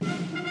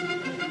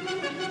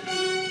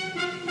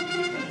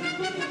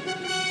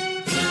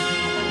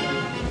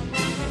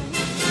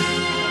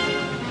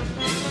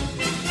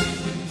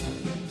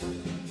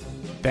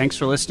Thanks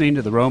for listening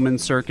to the Roman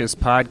Circus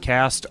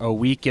Podcast, a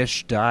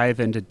weekish dive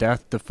into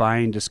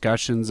death-defying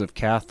discussions of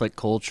Catholic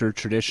culture,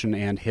 tradition,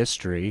 and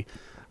history.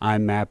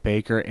 I'm Matt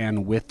Baker,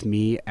 and with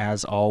me,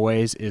 as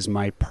always, is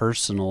my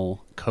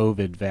personal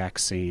COVID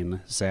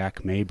vaccine,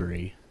 Zach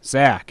Mabry.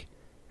 Zach,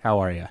 how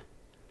are you?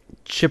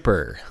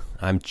 Chipper.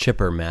 I'm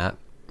chipper, Matt.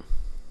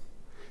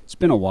 It's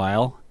been a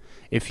while.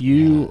 If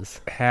you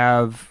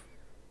have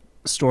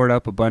stored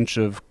up a bunch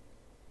of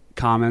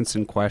comments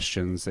and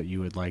questions that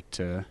you would like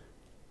to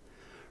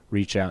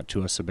reach out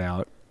to us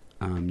about,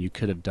 you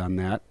could have done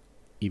that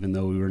even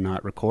though we were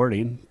not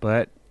recording.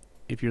 But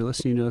if you're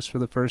listening to us for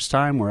the first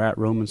time, we're at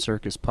Roman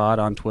Circus Pod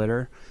on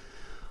Twitter.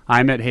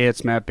 I'm at Hey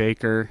It's Matt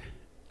Baker.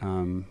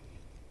 I'll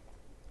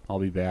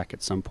be back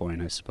at some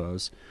point, I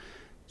suppose.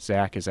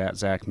 Zach is at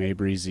Zach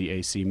Mabry,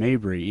 Z-A-C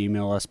Mabry.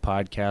 Email us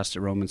podcast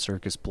at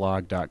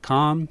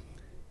romancircusblog.com.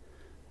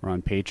 We're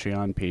on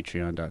Patreon,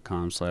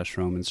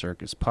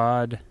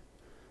 patreon.com/romancircuspod,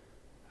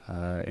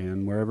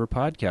 and wherever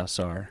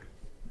podcasts are.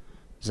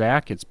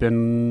 Zach, it's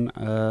been,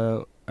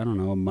 a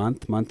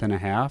month and a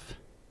half.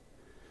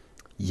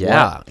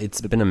 Yeah, it's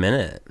been a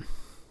minute.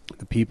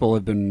 The people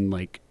have been,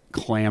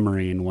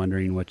 clamoring,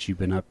 wondering what you've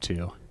been up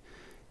to.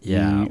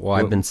 Yeah,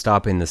 I've been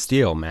stopping the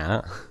steal,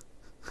 Matt.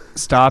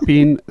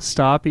 Stopping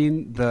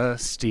the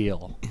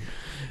steal.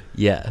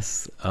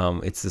 Yes,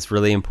 it's this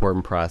really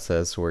important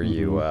process where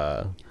you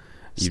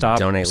Stop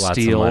donate lots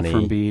of steel money.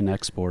 from being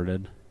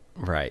exported.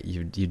 Right,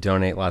 you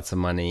donate lots of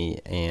money,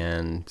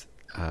 and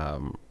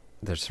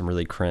there's some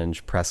really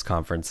cringe press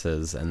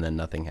conferences, and then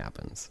nothing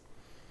happens.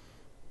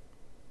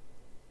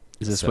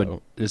 Is this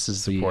this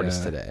is support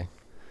us today?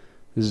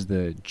 This is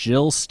the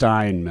Jill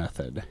Stein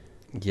method.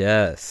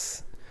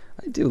 Yes,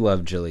 I do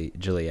love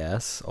Jilly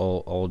S.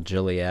 Old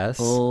Jilly S.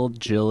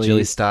 Old Jilly.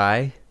 Jilly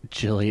Sty.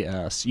 Jilly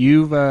S.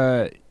 You've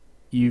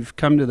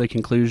come to the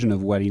conclusion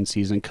of wedding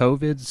season.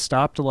 COVID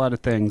stopped a lot of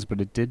things,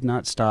 but it did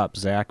not stop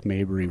Zach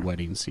Mabry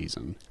wedding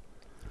season.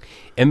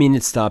 I mean,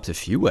 it stopped a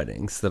few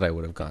weddings that I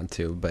would have gone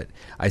to, but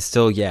I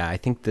still, I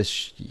think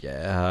this,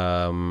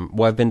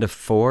 I've been to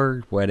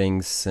 4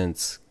 weddings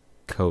since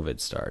COVID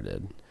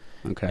started.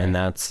 Okay. And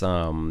that's,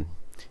 there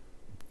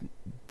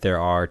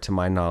are, to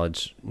my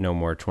knowledge, no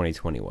more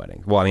 2020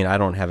 weddings. Well, I mean, I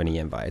don't have any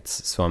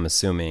invites, so I'm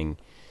assuming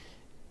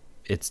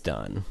it's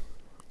done.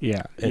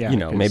 Yeah.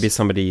 Maybe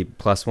somebody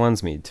plus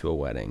ones me to a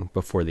wedding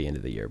before the end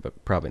of the year,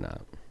 but probably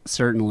not.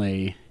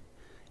 Certainly,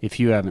 if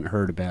you haven't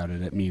heard about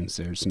it, it means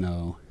there's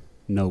no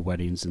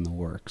weddings in the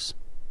works.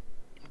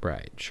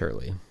 Right,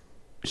 surely.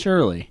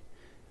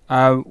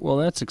 Well,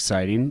 that's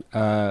exciting.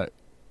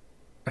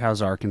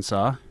 How's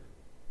Arkansas?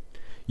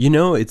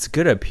 It's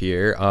good up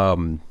here.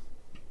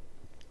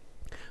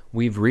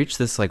 We've reached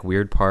this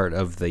weird part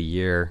of the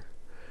year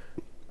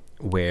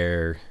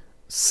where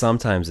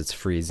sometimes it's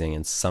freezing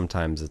and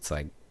sometimes it's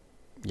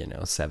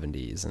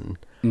 70s and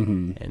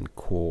and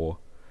cool.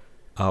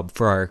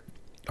 For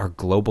our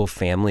global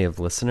family of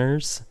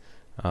listeners,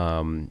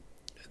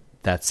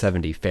 that's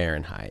 70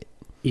 Fahrenheit.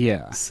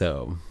 Yeah.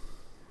 So,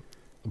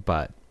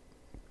 but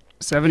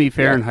 70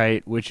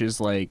 Fahrenheit, which is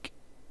wait,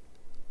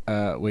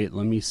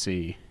 let me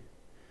see.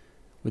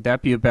 Would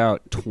that be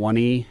about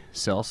 20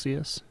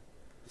 Celsius?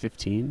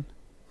 15?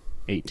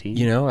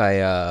 18?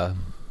 I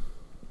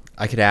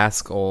could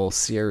ask old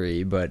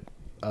Siri, but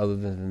other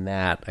than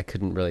that, I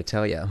couldn't really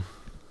tell you.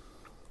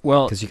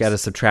 Well, because you got to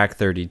subtract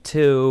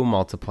 32,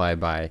 multiply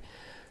by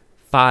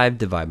 5,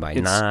 divide by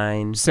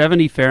 9.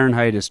 70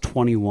 Fahrenheit is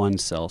 21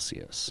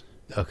 Celsius.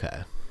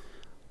 Okay.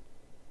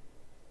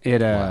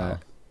 Wow.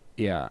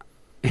 Yeah.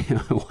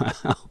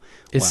 Wow.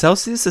 Is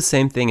Celsius the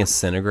same thing as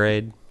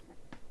centigrade?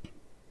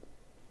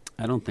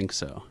 I don't think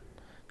so.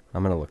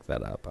 I'm going to look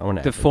that up.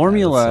 The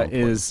formula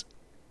is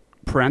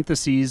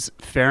parentheses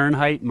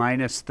Fahrenheit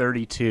minus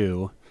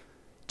 32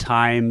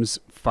 times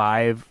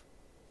 5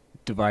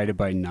 divided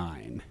by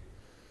 9.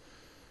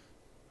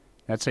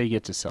 That's how you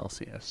get to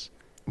Celsius.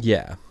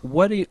 Yeah.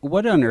 What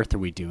on earth are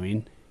we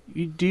doing?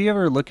 Do you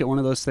ever look at one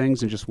of those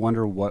things and just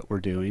wonder what we're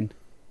doing?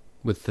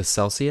 With the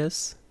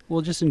Celsius?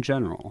 Well, just in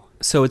general.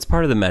 So it's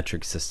part of the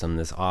metric system,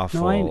 this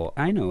awful... No,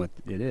 I know what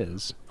it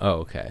is. Oh,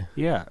 okay.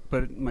 Yeah,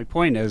 but my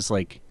point is,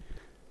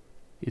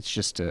 it's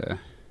just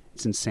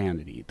it's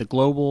insanity. The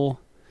global...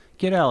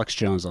 Get Alex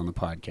Jones on the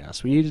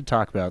podcast. We need to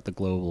talk about the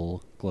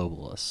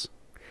globalists.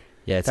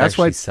 Yeah, that's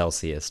actually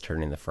Celsius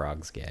turning the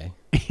frogs gay.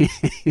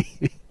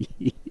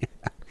 Yeah.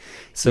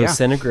 So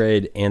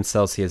centigrade and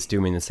Celsius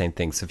do mean the same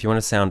thing. So if you want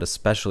to sound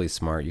especially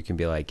smart, you can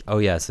be like, oh,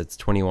 yes, it's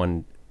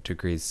 21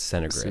 degrees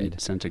centigrade.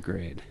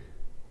 Centigrade.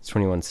 It's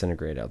 21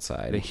 centigrade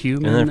outside. The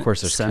human and then, of course,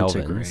 there's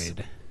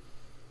centigrade.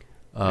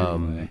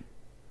 Kelvins.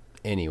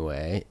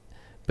 Anyway.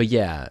 But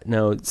yeah,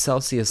 no,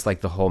 Celsius,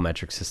 the whole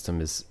metric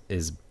system is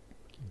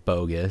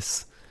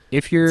bogus.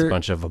 If you're... It's a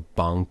bunch of a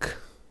bunk.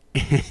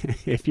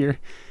 If you're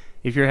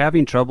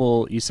having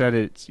trouble, you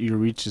said you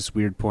reach this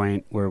weird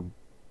point where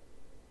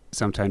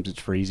sometimes it's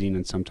freezing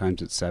and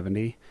sometimes it's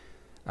 70.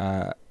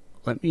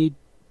 Let me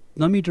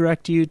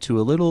direct you to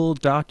a little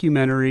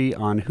documentary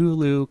on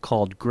Hulu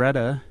called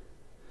Greta,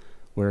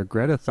 where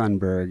Greta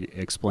Thunberg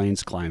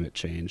explains climate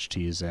change to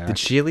you, Zach. Did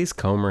she at least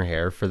comb her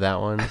hair for that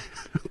one?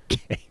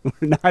 Okay,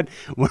 we're not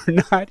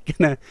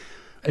gonna.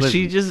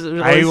 She just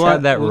always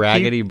had that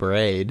raggedy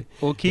braid.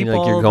 We'll keep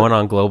like you're going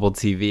on global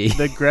TV.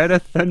 The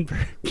Greta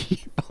Thunberg,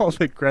 keep all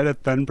the Greta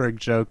Thunberg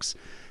jokes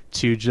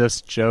to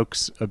just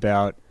jokes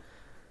about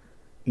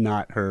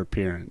not her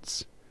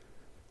appearance.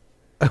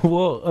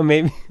 Well,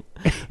 maybe.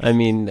 I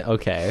mean,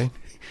 okay.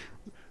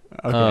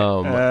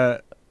 Okay.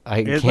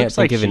 I can't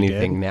think of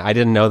anything now. I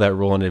didn't know that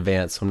rule in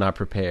advance, so I'm not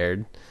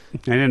prepared. I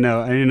didn't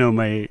know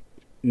my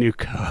new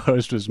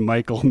co-host was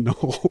Michael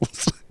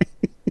Knowles.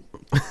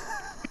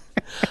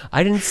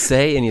 I didn't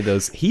say any of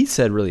those. He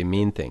said really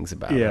mean things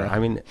about her. I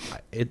mean,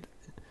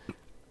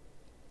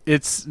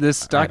 it's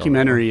this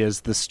documentary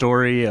is the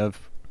story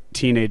of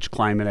teenage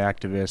climate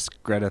activist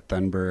Greta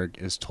Thunberg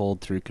is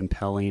told through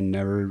compelling,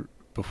 never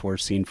before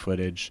seen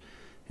footage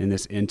in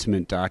this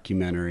intimate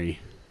documentary.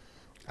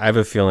 I have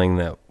a feeling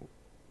that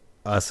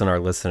us and our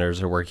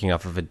listeners are working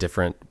off of a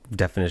different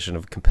definition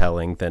of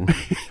compelling than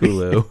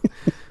Hulu.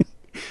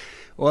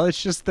 Well,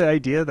 it's just the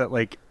idea that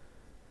like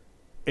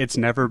it's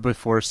never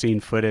before seen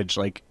footage.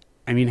 Like,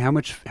 I mean, how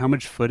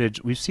much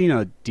footage? We've seen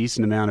a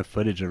decent amount of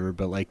footage of her,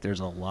 but like there's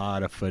a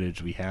lot of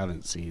footage we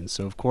haven't seen.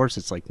 So of course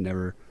it's like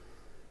never.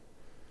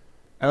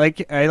 I like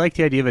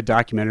the idea of a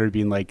documentary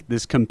being like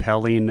this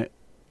compelling,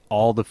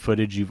 all the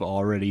footage you've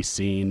already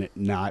seen,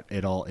 not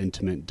at all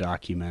intimate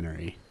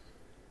documentary.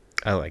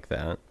 I like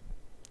that.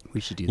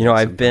 We should do that. You know,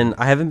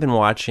 I haven't been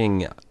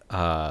watching,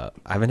 I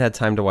haven't had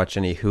time to watch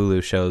any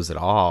Hulu shows at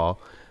all,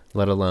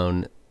 let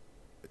alone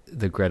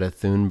the Greta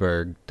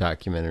Thunberg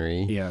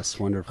documentary. Yes,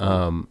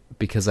 wonderful.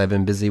 Because I've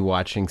been busy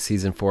watching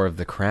season 4 of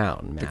The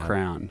Crown, Matt. The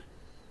Crown.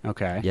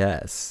 Okay.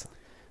 Yes.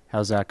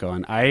 How's that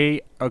going?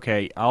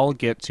 I'll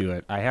get to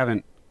it. I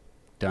haven't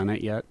done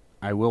it yet.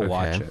 I will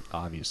watch it,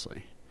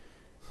 obviously.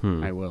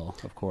 I will,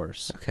 of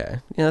course. Okay.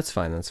 Yeah, that's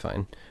fine. It's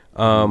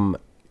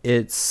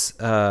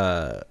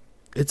a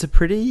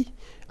pretty.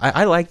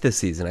 I like this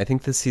season. I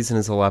think this season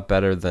is a lot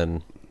better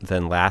than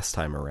last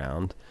time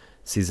around.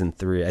 Season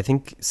 3. I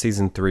think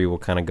season 3 will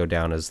kind of go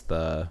down as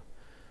the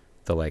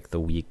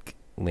weak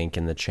link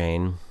in the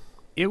chain.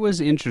 It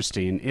was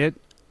interesting.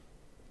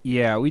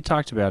 Yeah, we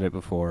talked about it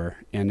before,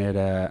 and it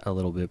a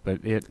little bit, but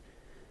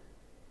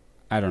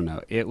I don't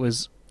know.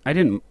 I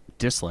didn't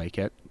dislike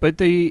it, but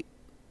the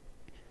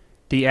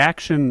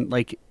action,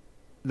 like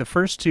the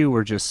first two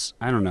were just,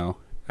 I don't know.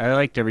 I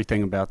liked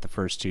everything about the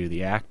first two.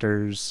 The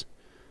actors,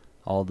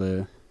 all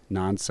the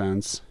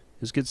nonsense.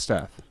 It was good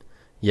stuff.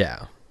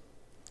 Yeah.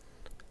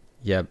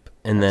 Yep.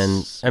 And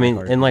then, I mean,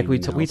 and like we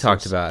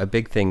talked about, a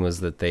big thing was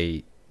that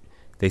they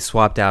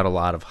swapped out a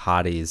lot of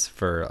hotties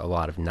for a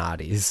lot of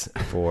naughties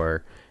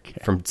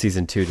from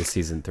season 2 to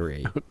season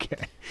 3.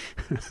 Okay.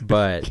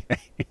 But,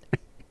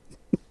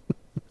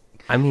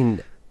 I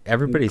mean,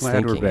 everybody's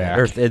thinking it.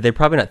 Or they're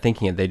probably not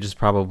thinking it. They just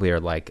probably are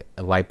like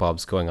light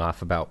bulbs going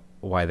off about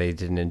why they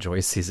didn't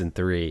enjoy season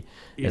 3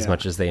 as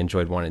much as they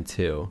enjoyed 1 and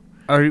 2.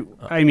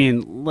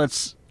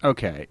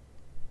 Okay.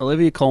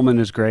 Olivia Colman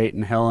is great,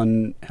 and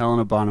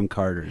Helena Bonham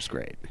Carter is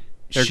great.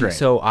 They're great.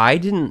 So I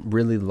didn't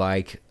really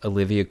like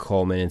Olivia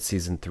Colman in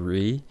season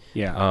 3.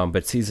 Yeah.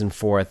 But season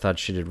 4, I thought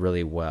she did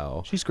really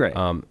well. She's great.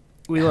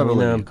 We love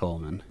Olivia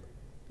Colman.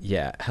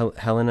 Yeah,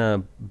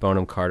 Helena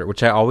Bonham Carter,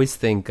 which I always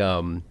think.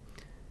 I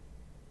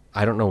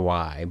don't know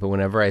why, but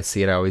whenever I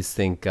see it, I always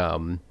think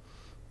Bona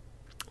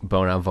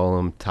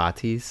Volum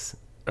Tatis.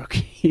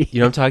 Okay.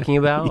 You know what I'm talking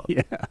about?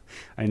 Yeah.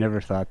 I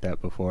never thought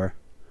that before.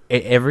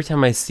 Every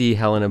time I see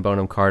Helena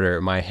Bonham Carter,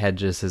 my head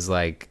just is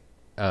like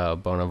Bona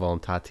Volum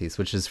Tatis,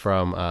 which is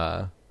from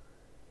what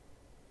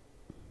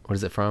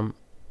is it from?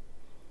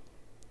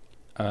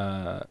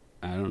 I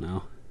don't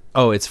know.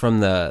 Oh, it's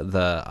from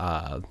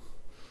the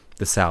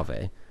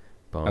Salve.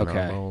 Bona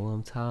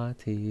Volum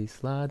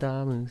Tatis La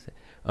Damus.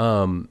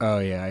 Oh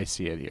yeah, I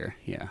see it here.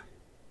 Yeah.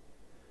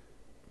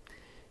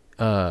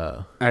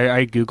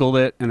 I Googled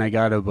it and I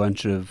got a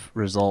bunch of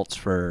results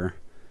for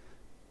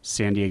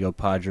San Diego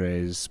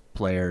Padres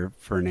player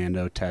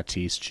Fernando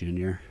Tatis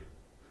Jr.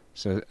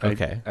 So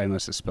I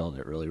must have spelled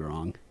it really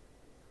wrong.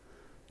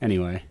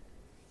 Anyway.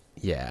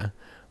 Yeah.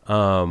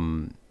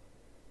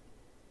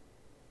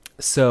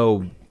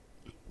 So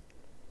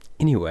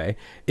anyway,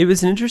 it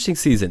was an interesting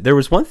season. There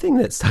was one thing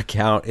that stuck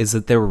out is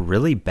that there were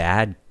really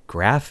bad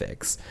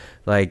graphics.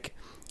 Like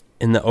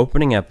in the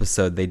opening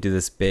episode, they do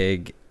this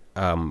big,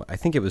 I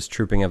think it was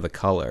Trooping of the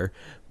Color,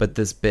 but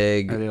this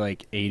big... Are they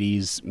like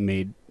 80s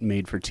made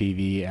for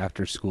TV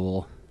after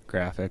school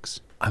graphics?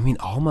 I mean,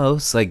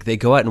 almost. Like they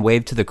go out and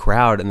wave to the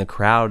crowd, and the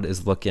crowd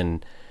is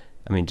looking,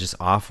 I mean, just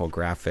awful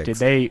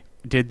graphics.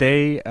 Did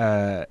they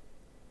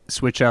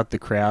switch out the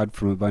crowd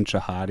from a bunch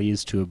of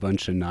hotties to a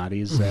bunch of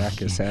naughties,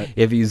 Zach? Is that...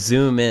 If you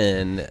zoom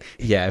in,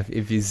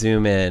 if you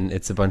zoom in,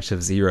 it's a bunch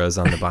of zeros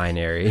on the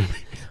binary.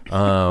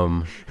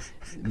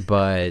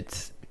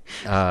 But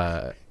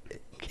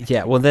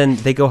well, then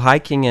they go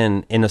hiking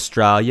in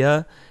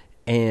Australia,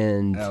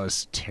 and that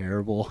was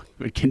terrible.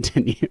 But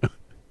continue.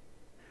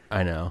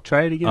 I know.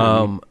 Try it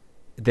again.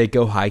 they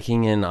go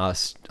hiking in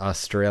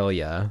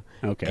Australia.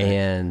 Okay.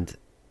 And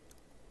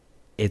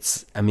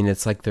it's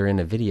like they're in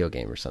a video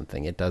game or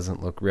something. It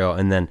doesn't look real.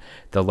 And then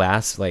the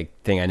last like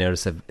thing I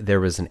noticed, there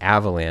was an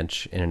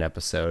avalanche in an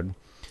episode.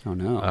 Oh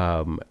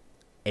no.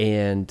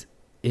 And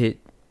it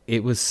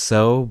was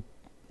so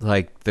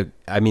like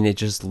it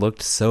just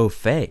looked so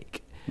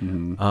fake.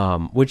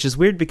 Mm-hmm. Which is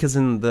weird because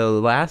in the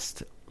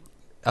last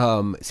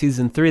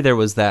season 3 there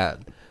was the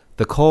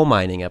coal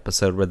mining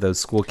episode where those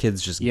school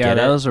kids just yeah,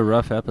 that was a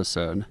rough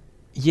episode.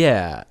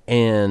 Yeah,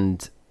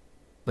 and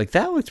like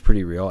that looked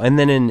pretty real. And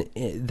then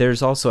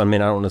there's also, I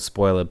don't want to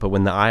spoil it, but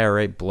when the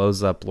IRA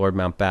blows up Lord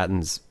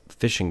Mountbatten's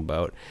fishing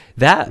boat,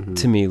 that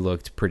to me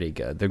looked pretty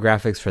good. The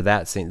graphics for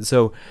that scene.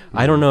 So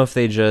I don't know if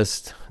they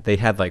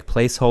had like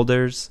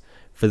placeholders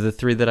for the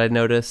 3 that I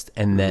noticed,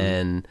 and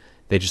then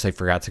they just like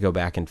forgot to go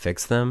back and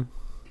fix them.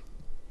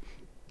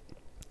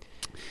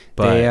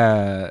 But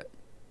they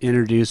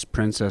introduced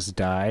Princess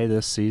Di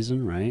this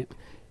season, right?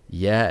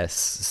 yes,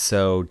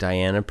 so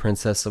Diana,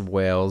 Princess of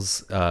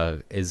Wales,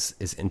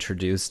 is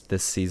introduced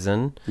this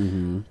season.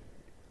 Mm-hmm.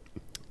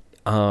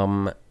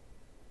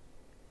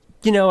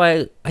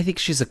 I think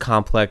she's a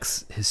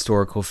complex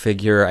historical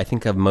figure. I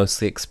think I've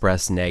mostly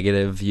expressed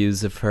negative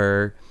views of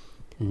her.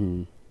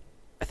 Mm-hmm.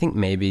 I think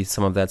maybe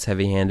some of that's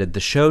heavy-handed. The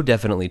show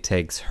definitely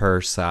takes her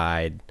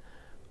side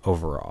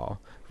overall.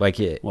 Like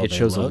it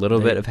shows a little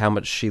bit of how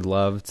much she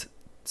loved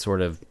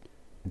sort of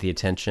the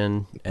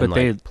attention and but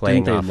like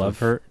playing they off love of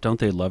her. Don't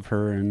they love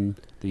her in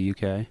the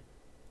UK?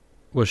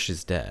 Well,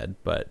 she's dead,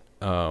 but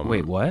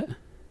wait, what?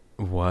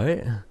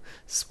 What?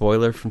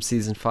 Spoiler from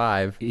season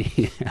 5.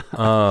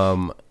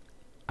 Yeah.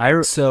 I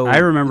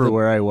remember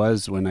where I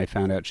was when I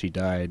found out she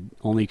died,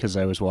 only because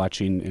I was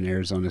watching an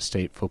Arizona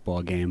State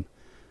football game.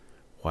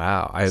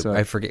 Wow,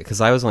 I forget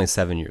because I was only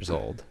 7 years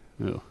old.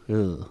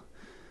 Ugh.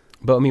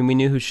 But we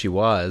knew who she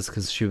was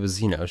because she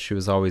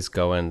was always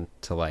going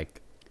to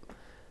like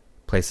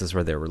places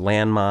where there were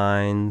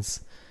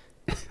landmines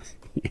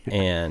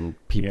and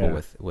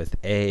people with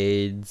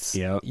AIDS.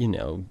 Yeah.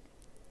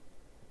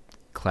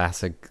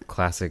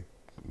 Classic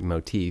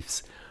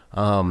motifs.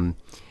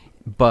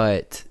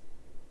 But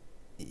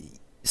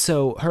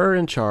so her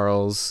and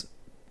Charles,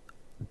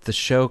 the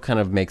show kind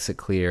of makes it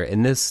clear,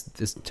 and this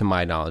to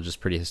my knowledge is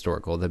pretty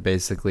historical, that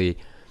basically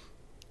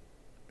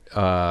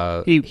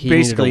he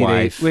needed a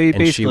wife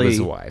and she was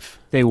a wife.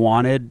 They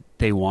wanted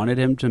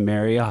him to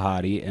marry a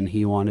hottie and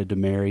he wanted to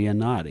marry a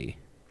naughty.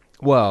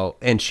 Well,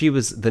 and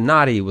the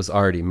naughty was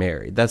already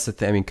married. That's the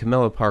thing.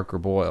 Camilla Parker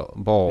Bowles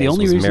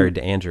was married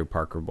to Andrew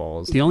Parker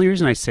Bowles. The only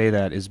reason I say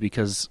that is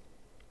because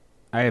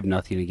I have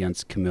nothing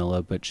against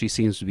Camilla, but she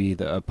seems to be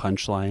a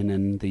punchline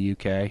in the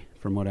UK,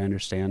 from what I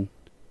understand.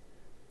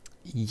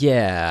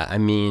 Yeah,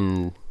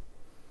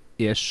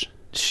 ish.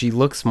 She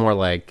looks more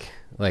like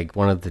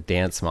one of the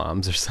dance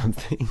moms or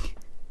something.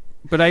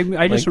 But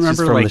I just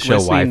remember from like the show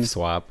listening, Wife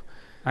Swap.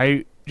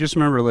 I just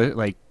remember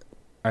like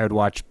I would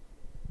watch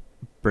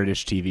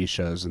British TV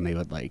shows and they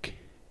would like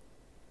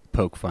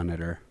poke fun at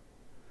her.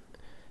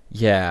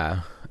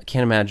 Yeah, I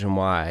can't imagine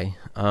why.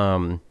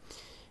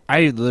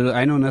 I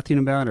know nothing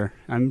about her.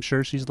 I'm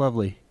sure she's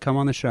lovely. Come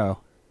on the show,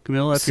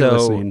 Camilla, if you're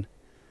listening.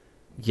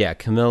 Yeah,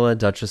 Camilla,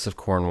 Duchess of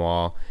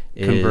Cornwall.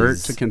 Convert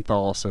to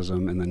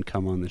Catholicism and then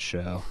come on the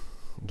show.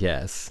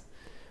 Yes.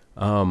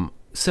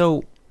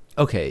 So,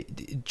 okay,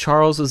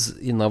 Charles is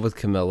in love with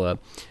Camilla.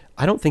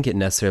 I don't think it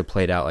necessarily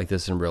played out like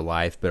this in real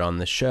life, but on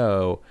the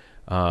show,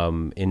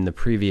 in the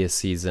previous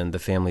season, the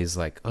family's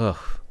like,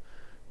 ugh,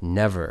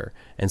 never.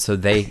 And so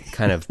they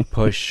kind of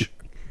push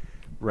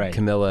right.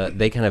 Camilla.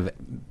 They kind of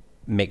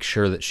make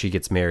sure that she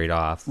gets married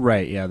off.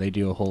 Right, yeah, they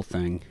do a whole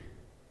thing.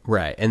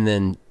 Right, and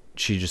then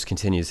she just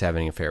continues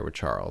having an affair with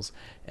Charles.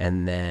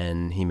 And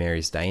then he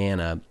marries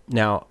Diana.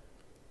 Now,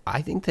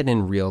 I think that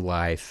in real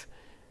life,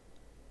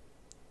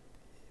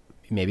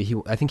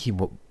 I think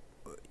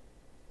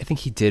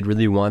he did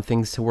really want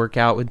things to work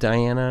out with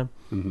Diana.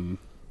 Mm-hmm.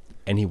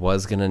 And he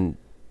was going to,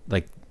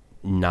 like,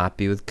 not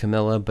be with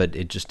Camilla, but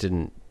it just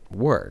didn't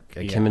work.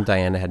 Like, him and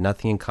Diana had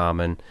nothing in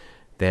common.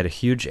 They had a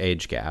huge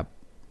age gap.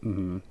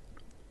 Mm-hmm.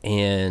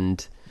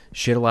 And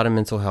she had a lot of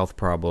mental health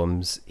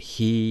problems.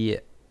 He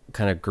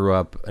kind of grew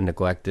up a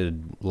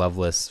neglected,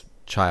 loveless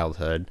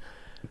childhood.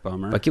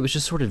 Bummer. Like, it was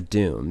just sort of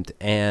doomed.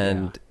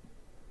 And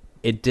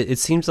it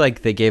seems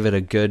like they gave it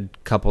a good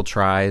couple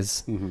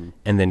tries and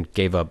then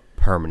gave up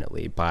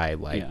permanently by,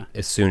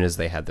 as soon as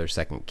they had their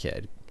second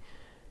kid.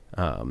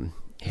 The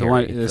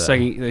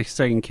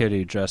second kid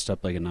who dressed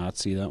up like a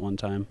Nazi that one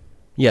time.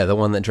 Yeah, the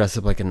one that dressed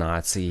up like a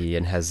Nazi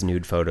and has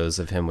nude photos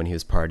of him when he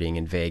was partying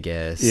in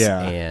Vegas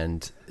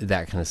and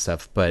that kind of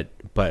stuff. But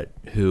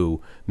who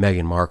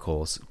Meghan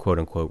Markle's quote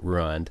unquote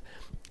ruined.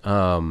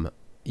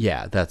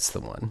 Yeah, that's the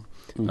one.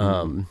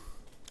 Mm-hmm.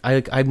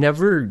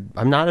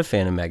 I'm not a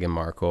fan of Meghan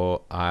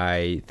Markle.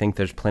 I think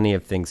there's plenty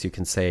of things you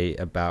can say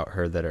about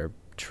her that are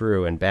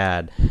true and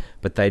bad,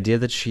 but the idea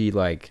that she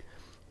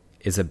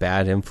is a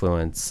bad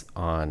influence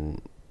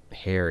on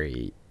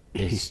Harry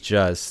is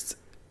just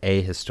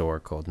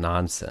ahistorical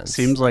nonsense.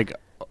 Seems like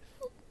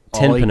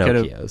 10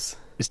 Pinocchios.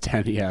 His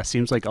 10, yeah.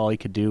 Seems like all he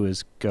could do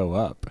is go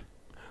up.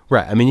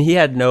 Right. I mean, he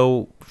had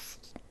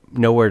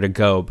nowhere to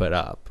go but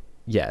up.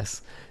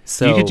 Yes.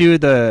 So you could do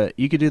the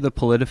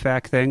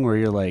PolitiFact thing where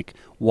you're like,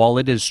 while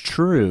it is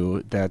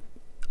true that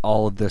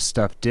all of this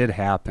stuff did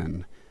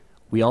happen,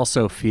 we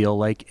also feel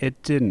like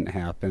it didn't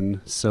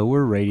happen, so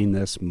we're rating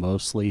this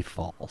mostly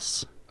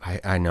false.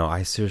 I know.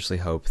 I seriously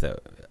hope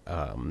that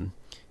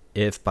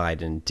if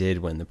Biden did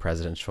win the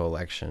presidential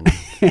election,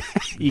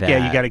 you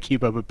got to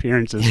keep up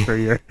appearances for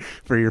your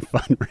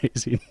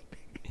fundraising.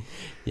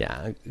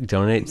 Yeah,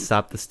 donate,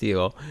 stop the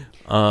steal.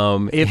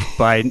 If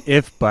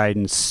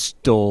Biden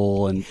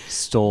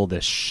stole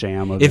this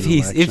sham of if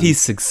election. he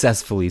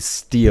successfully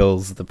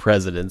steals the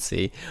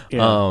presidency,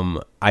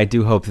 I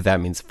do hope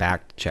that means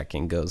fact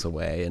checking goes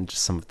away and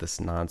just some of this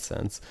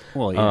nonsense.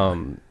 Well, yeah.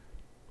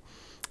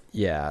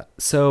 Yeah.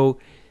 So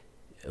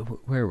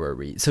where were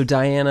we? So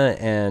Diana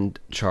and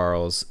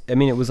Charles. I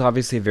mean, it was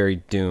obviously a very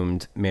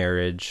doomed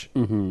marriage.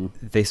 Mm-hmm.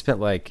 They spent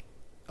like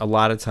a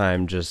lot of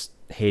time just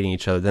hating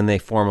each other. Then they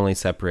formally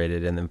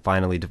separated and then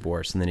finally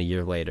divorced. And then a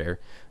year later,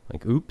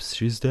 like, oops,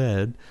 she's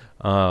dead.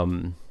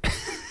 In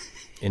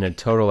a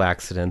total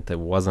accident that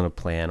wasn't a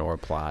plan or a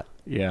plot.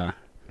 Yeah.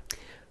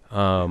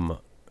 But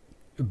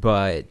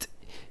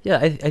yeah,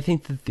 I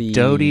think that the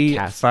Dodi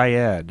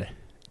Fayed.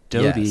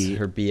 Yes,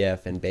 her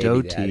BF and baby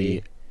Dodi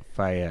daddy.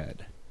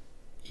 Fayed.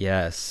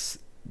 Yes.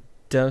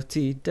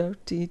 Doti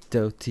Fayed.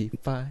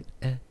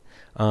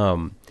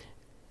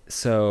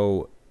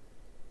 So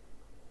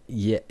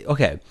yeah,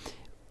 okay.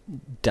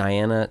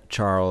 Diana,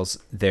 Charles,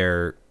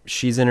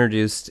 she's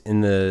introduced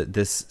in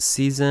this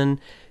season.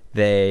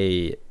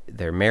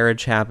 Their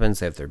marriage happens,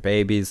 they have their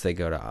babies, they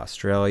go to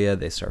Australia,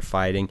 they start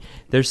fighting.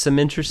 There's some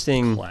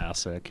interesting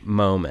classic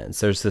moments.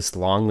 There's this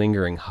long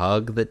lingering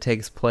hug that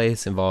takes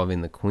place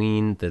involving the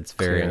Queen that's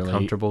very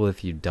uncomfortable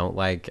if you don't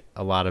like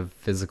a lot of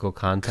physical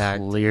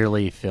contact.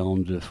 Clearly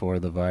filmed before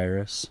the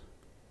virus.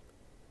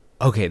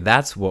 Okay,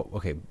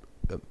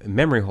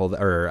 memory hold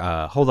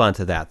on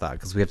to that thought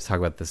because we have to talk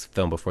about this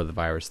film before the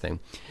virus thing.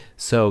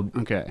 So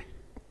okay.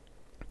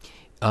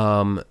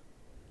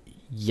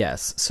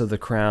 Yes, so The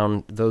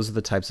Crown, those are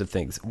the types of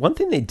things. One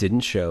thing they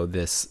didn't show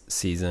this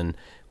season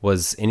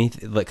was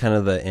anything like kind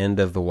of the end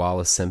of the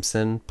Wallace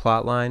Simpson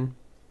plotline.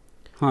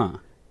 Huh.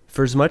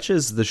 For as much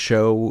as the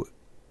show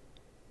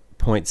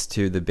points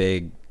to the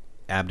big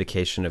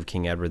abdication of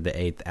King Edward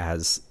VIII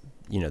as,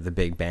 the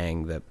Big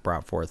Bang that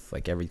brought forth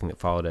like everything that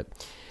followed it.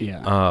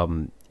 Yeah.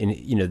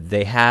 And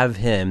they have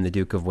him, the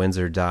Duke of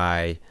Windsor,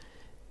 die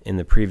in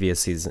the previous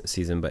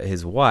season, but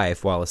his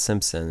wife, Wallace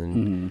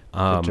Simpson,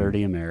 the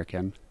dirty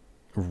American.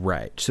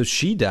 Right. So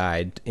she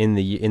died in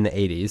the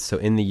 80s, so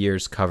in the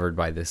years covered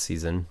by this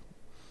season.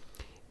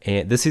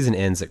 And this season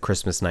ends at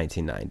Christmas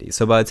 1990.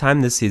 So by the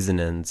time this season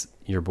ends,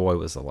 your boy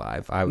was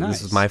alive. Nice.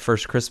 This was my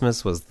first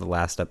Christmas, was the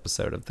last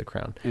episode of The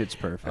Crown. It's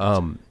perfect.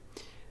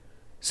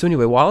 So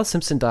anyway, Wallace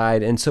Simpson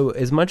died, and so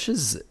as much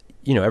as,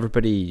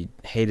 everybody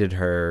hated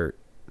her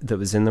that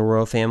was in the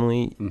royal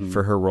family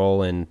for her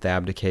role in the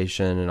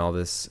abdication and all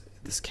this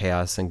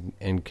chaos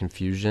and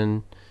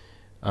confusion,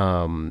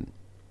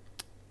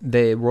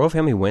 the royal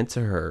family went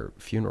to her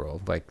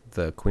funeral. Like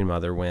the Queen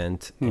Mother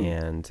went,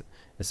 and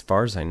as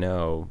far as I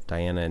know,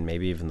 Diana and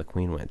maybe even the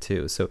Queen went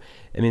too. So,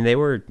 I mean, they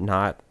were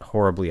not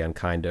horribly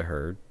unkind to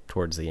her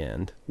towards the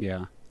end.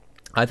 Yeah.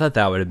 I thought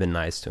that would have been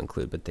nice to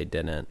include, but they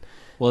didn't.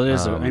 Well, it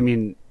is.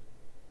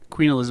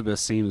 Queen Elizabeth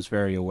seems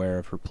very aware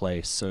of her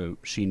place, so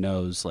she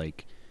knows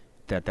like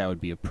that would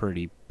be a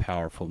pretty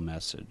powerful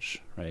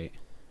message, right?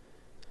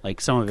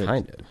 Like some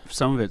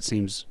of it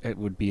seems it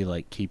would be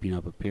like keeping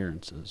up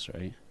appearances,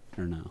 right?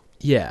 Or no?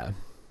 Yeah,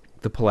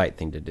 the polite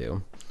thing to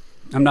do.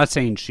 I'm not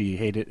saying she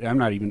hated. I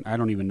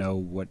don't even know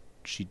what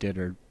she did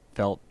or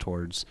felt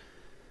towards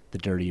the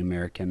dirty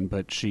American,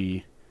 but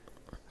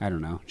I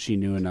don't know. She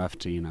knew enough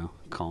to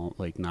call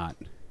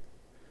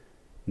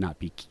not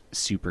be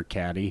super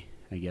catty,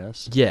 I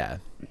guess. Yeah.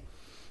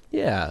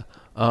 The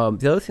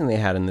other thing they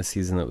had in this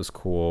season that was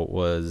cool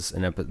was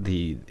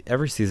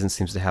every season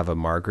seems to have a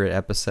Margaret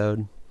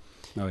episode.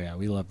 Oh yeah,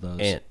 we love those.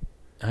 And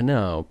I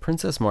know,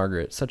 Princess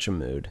Margaret, such a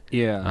mood.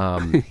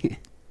 Yeah.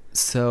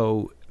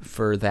 So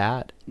for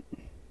that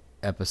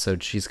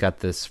episode, she's got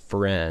this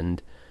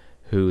friend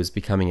who is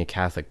becoming a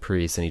Catholic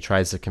priest, and he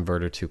tries to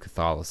convert her to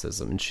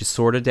Catholicism, and she's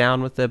sort of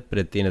down with it, but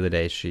at the end of the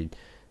day, she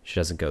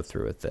doesn't go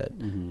through with it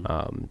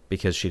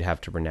because she'd have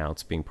to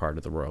renounce being part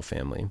of the royal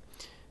family.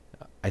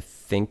 I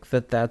think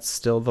that's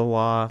still the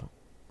law,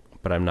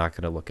 but I'm not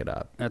going to look it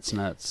up. That's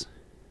nuts.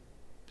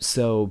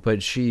 So, but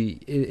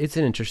it's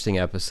an interesting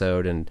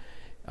episode, and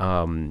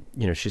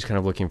she's kind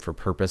of looking for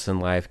purpose in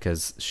life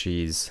because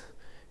she's,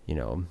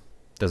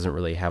 doesn't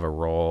really have a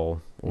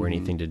role or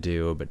anything to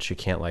do, but she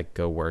can't like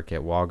go work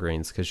at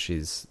Walgreens because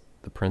she's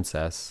the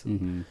princess.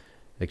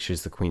 Like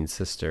she's the queen's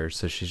sister,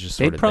 so she's just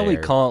sort of They'd probably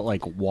there. call it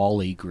like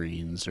Wally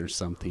Greens or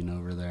something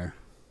over there.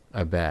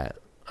 I bet.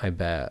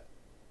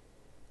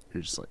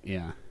 You're just like,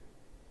 yeah.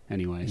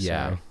 Anyway,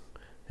 yeah. sorry.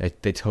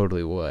 They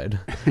totally would.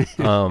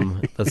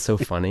 That's so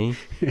funny.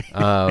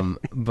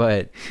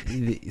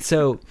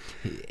 So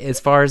as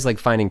far as like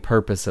finding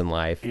purpose in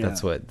life,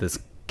 that's what this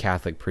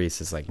Catholic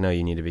priest is like, no,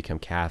 you need to become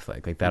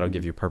Catholic. Like that'll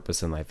give you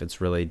purpose in life.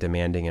 It's really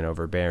demanding and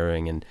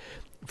overbearing. And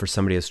for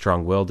somebody as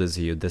strong-willed as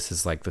you, this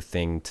is like the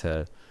thing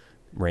to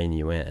rein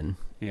you in.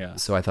 Yeah.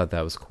 So I thought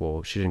that was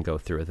cool. She didn't go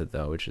through with it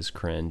though, which is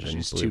cringe.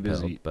 She's and too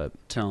busy but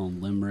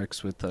telling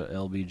limericks with the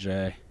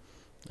LBJ.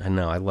 I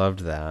know. I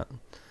loved that.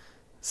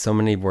 So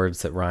many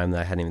words that rhyme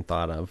that I hadn't even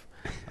thought of.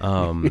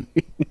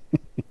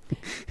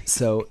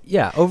 So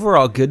yeah,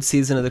 overall good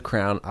season of The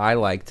Crown. I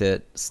liked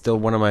it. Still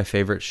one of my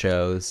favorite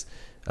shows.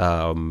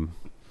 And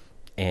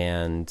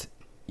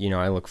you know,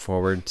 I look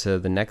forward to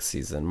the next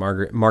season.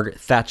 Margaret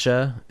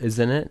Thatcher is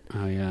in it.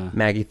 Oh yeah.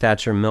 Maggie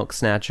Thatcher, Milk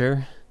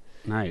Snatcher.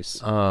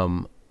 Nice.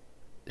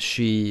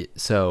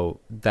 So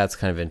that's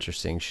kind of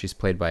interesting. She's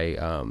played by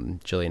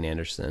Gillian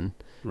Anderson,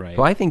 right?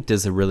 Who I think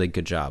does a really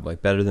good job,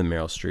 like better than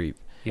Meryl Streep.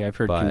 Yeah, I've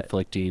heard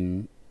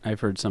conflicting. I've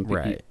heard some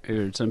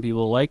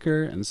people like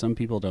her and some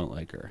people don't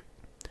like her.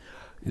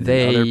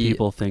 Other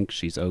people think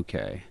she's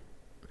okay.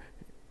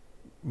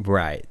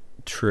 Right.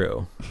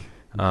 True.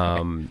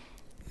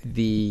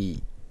 They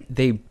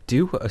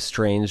do a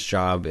strange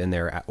job in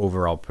their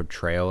overall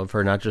portrayal of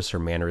her, not just her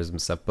mannerism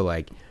stuff, but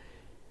like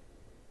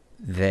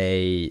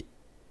they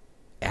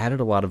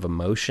added a lot of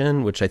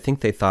emotion, which I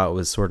think they thought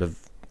was sort of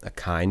a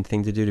kind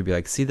thing to do, to be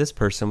like, see, this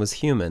person was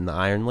human. The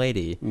Iron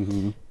Lady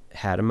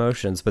had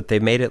emotions, but they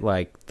made it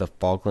like the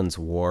Falklands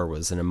War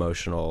was an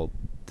emotional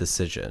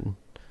decision,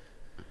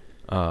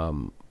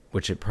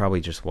 which it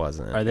probably just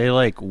wasn't. Are they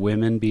like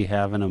women be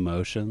having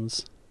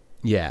emotions?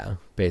 Yeah,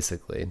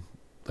 basically.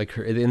 Like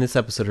in this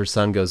episode, her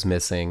son goes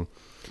missing,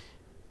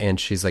 and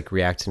she's like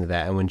reacting to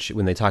that. And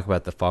when they talk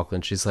about the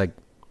Falklands, she's like,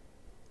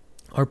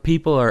 our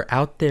people are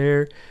out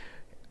there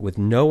with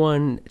no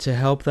one to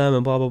help them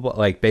and blah, blah, blah.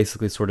 Like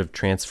basically sort of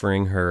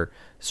transferring her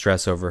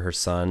stress over her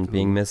son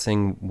being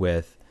missing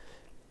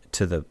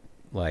to the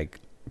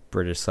like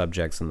British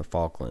subjects in the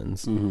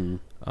Falklands.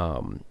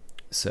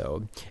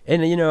 So,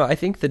 and you know, I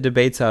think the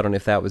debate's out on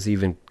if that was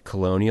even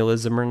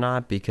colonialism or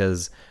not,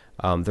 because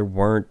there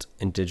weren't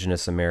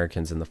indigenous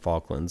Americans in the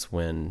Falklands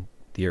when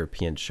the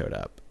Europeans showed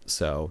up.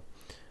 So,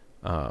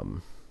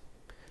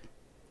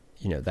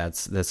 you know,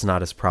 that's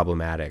not as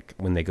problematic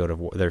when they go to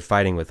war. They're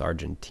fighting with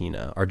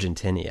Argentina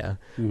over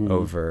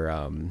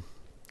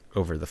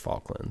the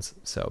Falklands.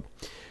 So,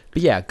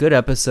 but yeah, good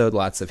episode.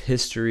 Lots of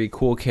history,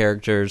 cool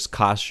characters,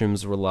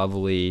 costumes were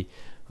lovely.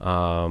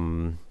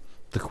 The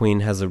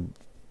Queen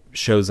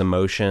shows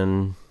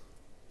emotion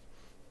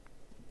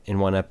in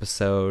one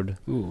episode.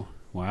 Ooh,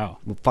 wow.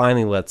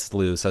 Finally lets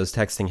loose. I was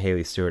texting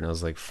Haley Stewart and I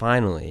was like,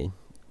 finally,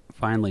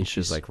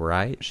 she's like,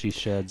 right? She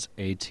sheds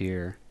a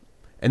tear.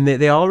 And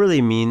they all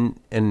really mean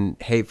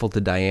and hateful to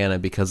Diana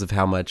because of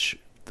how much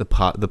the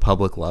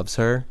public loves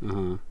her.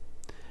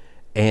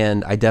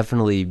 And I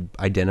definitely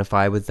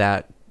identify with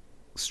that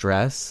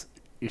stress.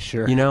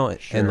 Sure. You know,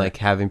 and like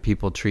having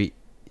people treat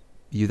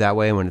you that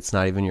way when it's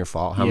not even your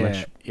fault, how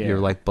much you're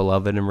like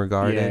beloved and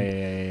regarded.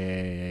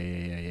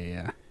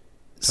 Yeah.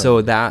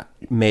 So that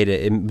made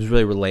it was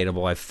really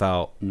relatable. I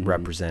felt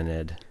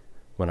represented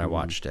when I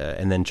watched it.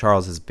 And then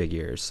Charles has big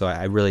ears. So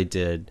I really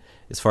did,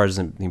 as far as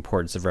the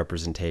importance of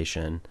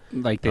representation,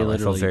 like they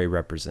literally I felt very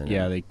represented.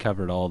 Yeah, they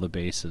covered all the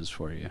bases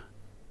for you.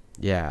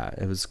 Yeah,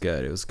 it was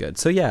good.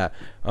 So yeah,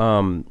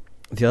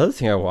 the other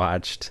thing I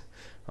watched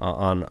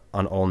on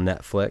old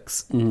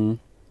Netflix.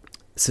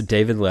 So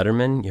David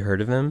Letterman, you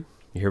heard of him?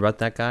 You hear about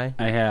that guy?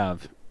 I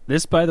have.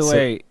 This, by the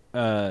way,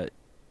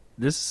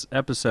 this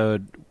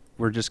episode,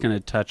 we're just going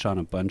to touch on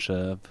a bunch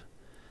of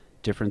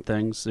different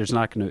things. It's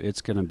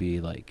going to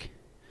be like,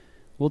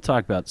 we'll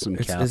talk about some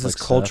Catholic Is this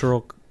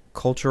stuff.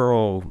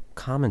 cultural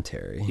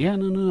commentary? Yeah,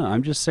 no.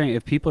 I'm just saying,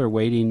 if people are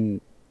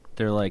waiting,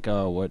 they're like,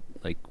 oh, what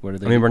are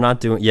they? I mean, we're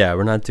not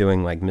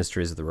doing like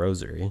Mysteries of the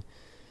Rosary.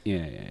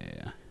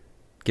 Yeah.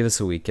 Give us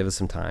a week. Give us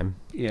some time.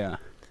 Yeah.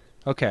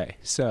 Okay,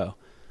 so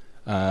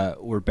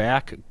we're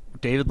back.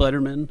 David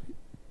Letterman.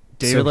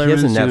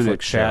 Letterman's doing a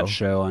chat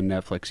show on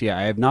Netflix. Yeah,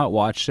 I have not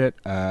watched it.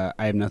 I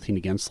have nothing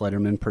against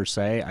Letterman per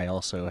se. I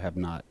also have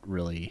not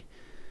really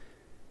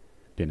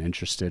been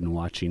interested in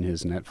watching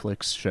his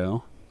Netflix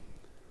show.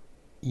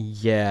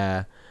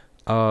 Yeah.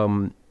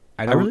 I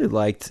really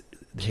liked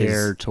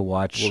to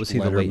watch. What was he,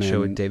 Letterman. The Late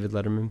Show with David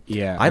Letterman?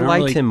 Yeah. I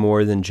liked him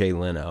more than Jay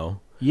Leno.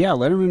 Yeah,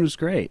 Letterman was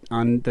great.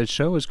 The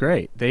show was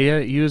great.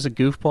 He was a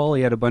goofball.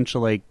 He had a bunch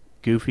of like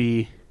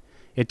goofy.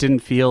 It didn't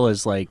feel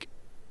as like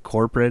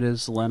corporate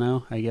as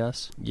Leno, I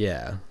guess.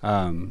 Yeah.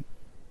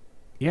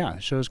 Yeah,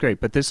 the show was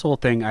great. But this whole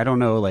thing, I don't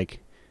know,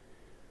 like,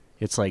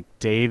 it's like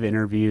Dave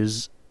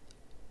interviews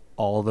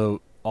all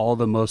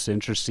the most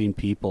interesting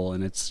people,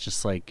 and it's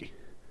just like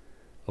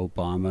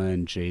Obama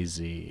and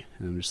Jay-Z,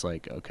 and I'm just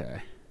like,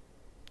 okay.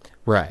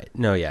 Right.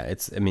 No, yeah.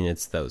 It's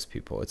those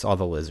people. It's all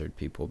the lizard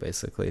people,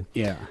 basically.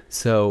 Yeah.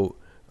 So,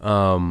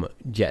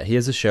 he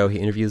has a show. He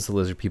interviews the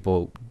lizard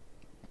people.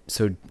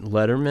 So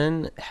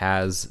Letterman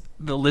has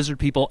the lizard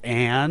people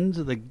and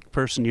the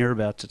person you're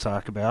about to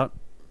talk about.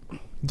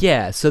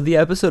 Yeah, so the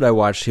episode I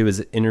watched, he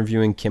was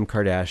interviewing Kim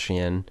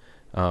Kardashian,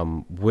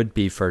 would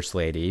be first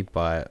lady,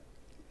 but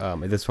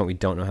at this point we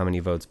don't know how many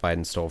votes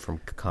Biden stole from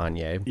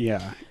Kanye.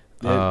 Yeah.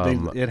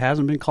 It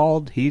hasn't been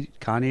called.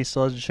 Kanye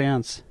still has a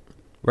chance.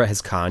 Right,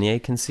 has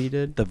Kanye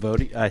conceded? The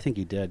voting, I think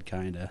he did,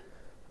 kind of.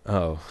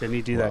 Oh. Didn't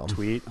he do that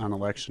tweet on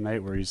election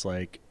night where he's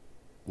like,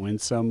 win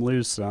some,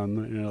 lose some?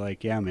 And you're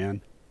like, yeah,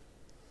 man.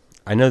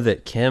 I know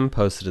that Kim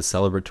posted a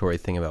celebratory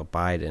thing about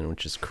Biden,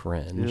 which is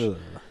cringe.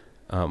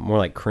 More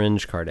like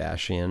cringe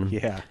Kardashian.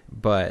 Yeah.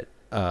 But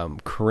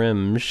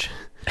cringe.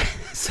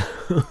 So,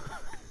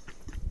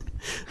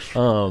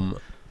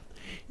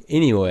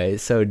 anyway,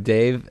 so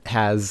Dave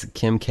has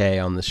Kim K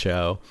on the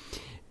show,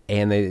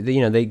 and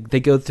they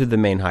go through the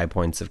main high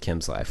points of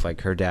Kim's life,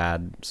 like her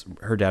dad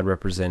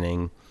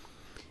representing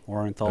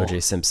Orenthal. O.J.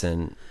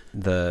 Simpson,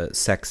 the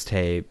sex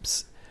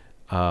tapes,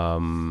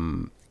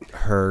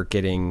 her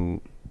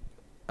getting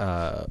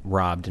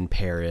robbed in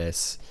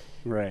Paris,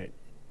 right?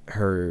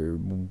 Her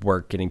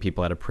work getting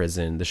people out of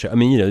prison. The show, I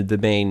mean, the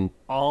main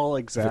all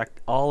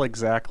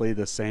exactly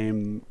the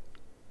same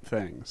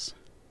things.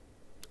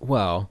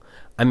 Well,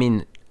 I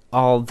mean,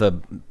 all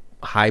the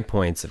high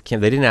points of Kim.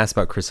 They didn't ask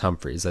about Chris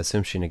Humphries. I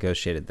assume she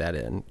negotiated that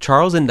in.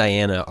 Charles and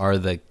Diana are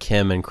the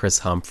Kim and Chris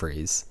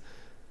Humphries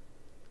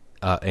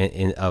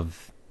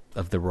of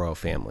the royal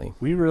family.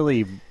 We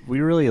really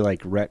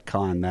like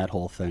retconned that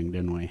whole thing,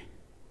 didn't we?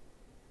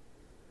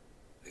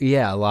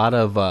 Yeah, a lot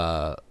of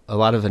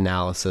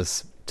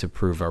analysis to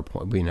prove our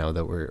point. We know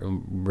that we're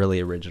really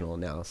original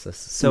analysis.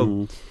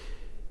 So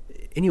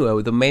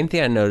anyway, the main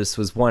thing I noticed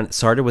was it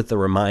started with the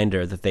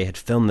reminder that they had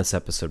filmed this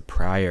episode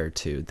prior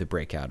to the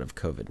breakout of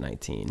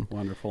COVID-19.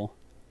 Wonderful.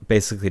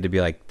 Basically to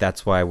be like,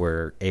 that's why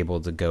we're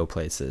able to go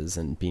places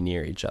and be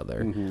near each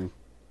other. Mm-hmm.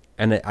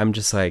 And I'm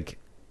just like,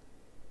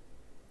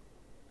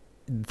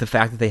 the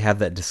fact that they have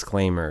that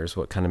disclaimer is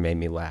what kind of made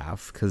me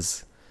laugh,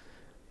 because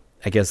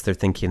I guess they're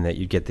thinking that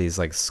you get these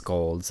like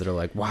scolds that are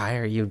like, why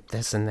are you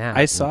this and that?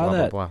 I saw blah,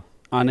 that blah,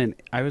 blah.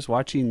 I was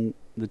watching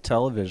the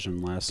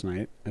television last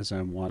night, as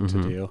I want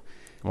to do.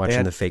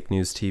 Watching the fake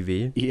news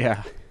TV?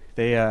 Yeah.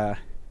 They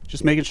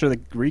just making sure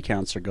the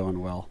recounts are going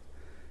well.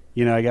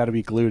 I got to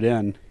be glued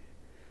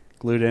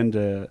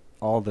into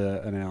all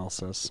the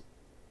analysis.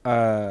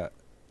 No,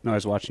 I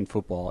was watching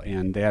football,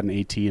 and they had an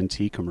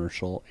AT&T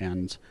commercial,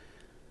 and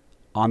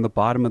on the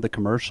bottom of the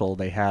commercial,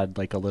 they had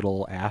like a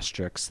little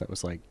asterisk that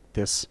was like,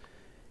 this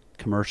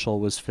commercial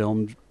was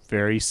filmed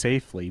very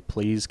safely.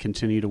 Please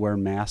continue to wear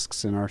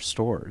masks in our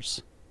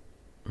stores.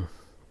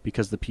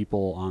 Because the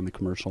people on the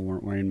commercial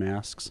weren't wearing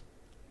masks.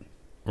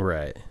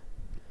 Right.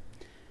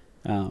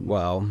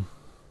 Well.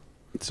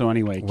 So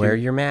anyway. Wear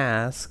your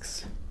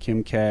masks.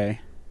 Kim K.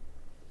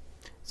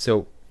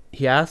 So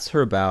he asked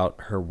her about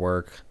her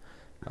work,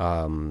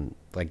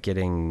 like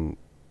getting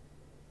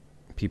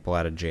people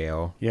out of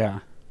jail.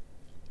 Yeah.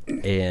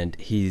 And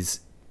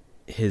his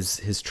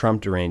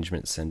Trump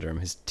derangement syndrome,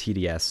 his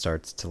TDS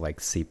starts to like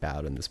seep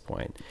out in this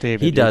point.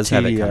 David, he does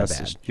have it kind of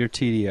bad. Your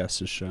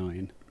TDS is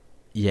showing.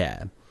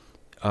 Yeah.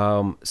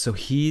 So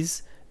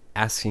he's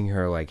asking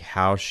her like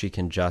how she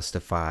can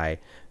justify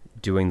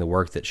doing the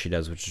work that she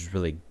does, which is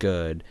really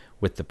good,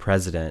 with the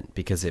president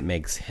because it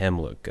makes him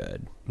look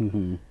good.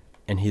 Mm-hmm.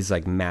 And he's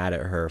like mad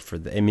at her for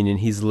and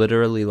he's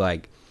literally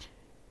like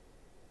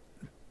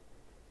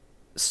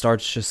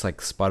starts just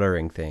like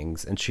sputtering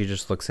things, and she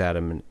just looks at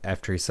him, and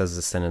after he says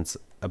the sentence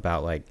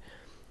about like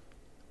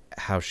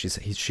how she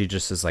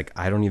just is like,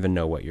 I don't even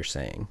know what you're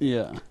saying.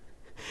 Yeah.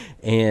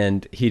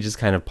 And he just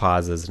kind of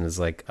pauses and is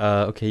like,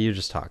 okay, you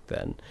just talk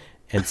then.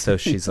 And so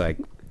she's like,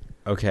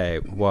 okay,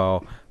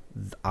 well,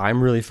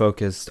 I'm really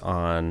focused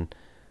on,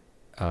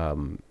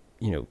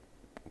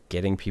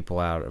 getting people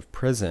out of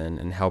prison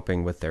and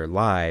helping with their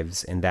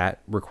lives. And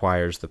that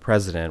requires the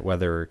president,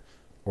 whether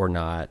or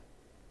not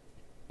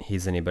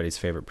he's anybody's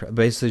favorite.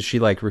 Basically, she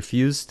like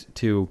refused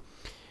to,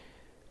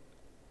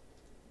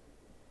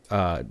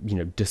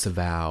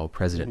 disavow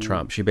President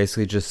Trump. She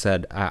basically just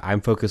said,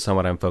 I'm focused on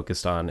what I'm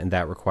focused on, and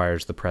that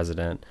requires the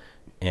president.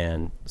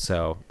 And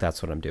so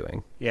that's what I'm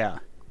doing. Yeah.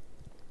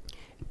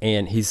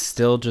 And he's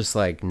still just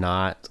like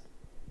not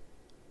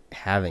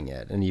having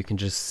it. And you can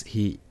just,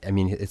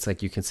 it's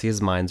like you can see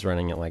his mind's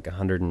running at like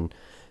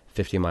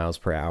 150 miles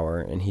per hour.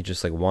 And he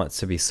just like wants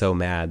to be so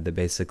mad that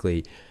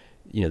basically,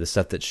 the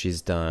stuff that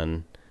she's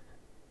done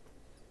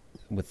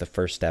with the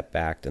First Step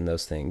Act and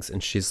those things.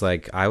 And she's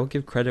like, I will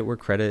give credit where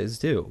credit is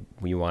due.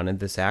 We wanted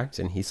this act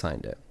and he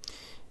signed it.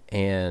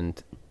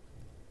 And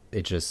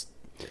it just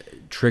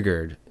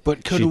triggered.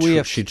 But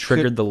she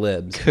triggered the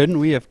libs. Couldn't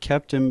we have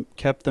kept them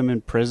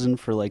in prison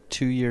for like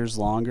 2 years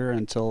longer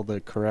until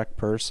the correct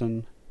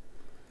person?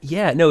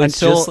 Yeah, no, it's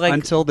just like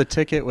until the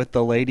ticket with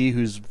the lady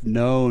who's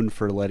known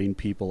for letting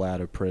people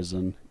out of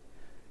prison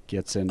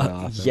gets into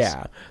office.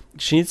 Yeah,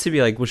 she needs to be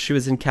like, well, she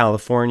was in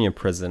California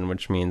prison,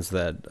 which means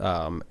that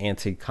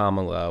Auntie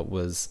Kamala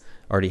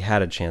already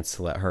had a chance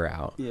to let her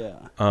out. Yeah.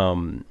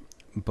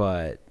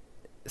 But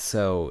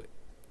so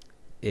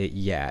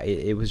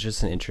it was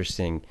just an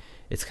interesting.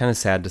 It's kind of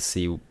sad to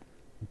see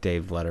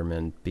Dave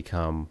Letterman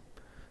become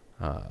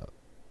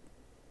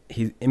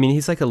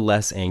he's like a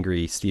less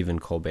angry Stephen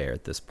Colbert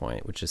at this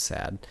point, which is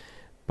sad.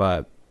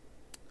 But,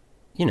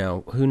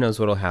 who knows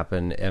what'll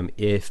happen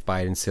if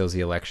Biden steals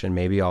the election.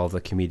 Maybe all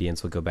the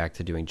comedians will go back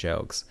to doing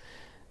jokes.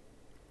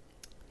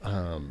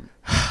 And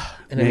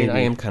I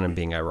am kind of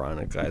being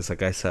ironic, guys.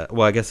 Like I said,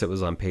 well, I guess it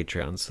was on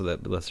Patreon, so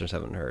that listeners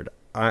haven't heard.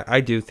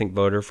 I do think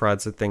voter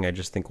fraud's a thing. I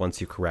just think once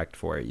you correct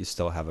for it, you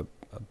still have a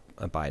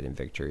Biden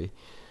victory.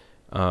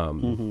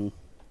 But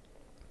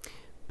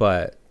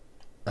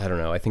I don't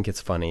know. I think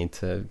it's funny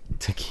to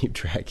keep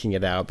dragging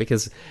it out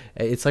because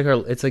it's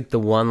like the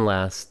one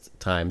last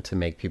time to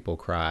make people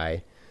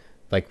cry,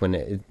 like when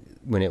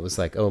it was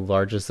like, oh,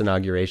 largest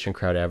inauguration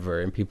crowd ever,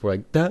 and people were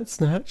like,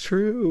 that's not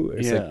true.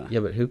 It's like, yeah,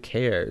 but who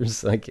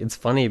cares? Like, it's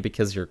funny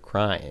because you're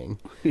crying.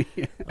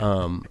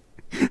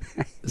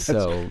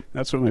 So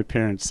that's what my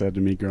parents said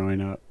to me growing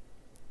up.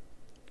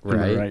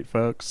 Right, right,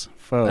 folks.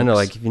 I know,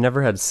 like if you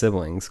never had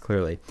siblings,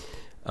 clearly.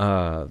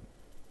 So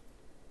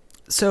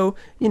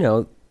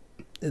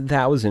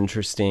that was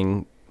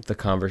interesting. The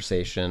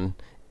conversation.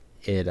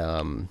 It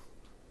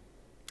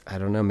I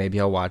don't know. Maybe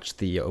I'll watch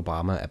the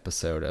Obama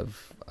episode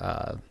of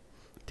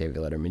David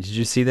Letterman. Did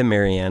you see that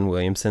Marianne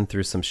Williamson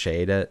threw some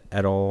shade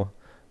at old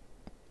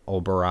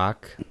Barack?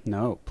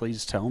 No,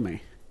 please tell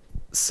me.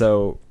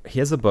 So he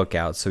has a book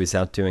out. So he's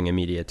out doing a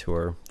media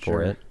tour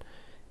for it.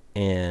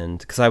 And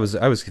because I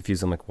was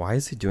confused, I'm like, why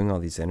is he doing all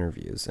these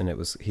interviews? And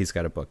he's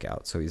got a book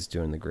out, so he's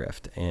doing the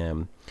grift.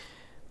 And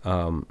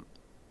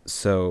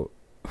so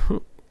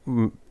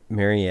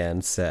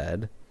Marianne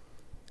said,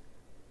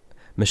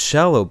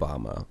 Michelle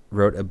Obama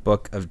wrote a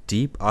book of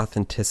deep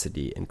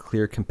authenticity and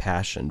clear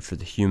compassion for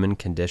the human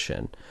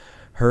condition.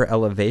 Her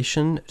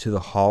elevation to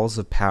the halls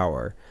of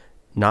power,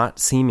 not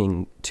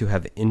seeming to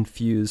have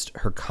infused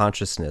her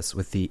consciousness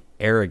with the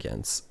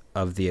arrogance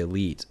of the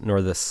elite,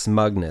 nor the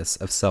smugness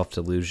of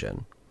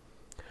self-delusion.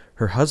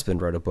 Her husband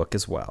wrote a book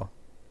as well.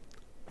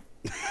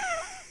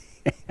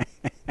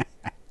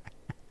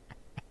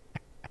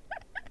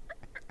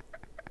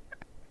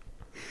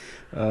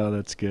 Oh,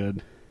 that's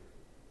good.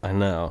 I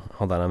know.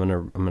 Hold on,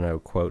 I'm gonna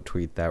quote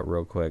tweet that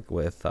real quick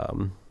with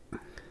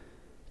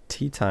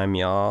tea time,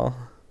 y'all.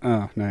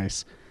 Oh,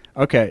 nice.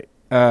 Okay,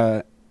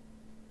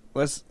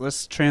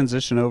 let's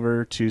transition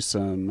over to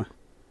some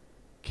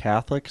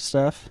Catholic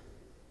stuff.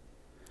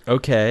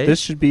 Okay.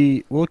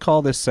 We'll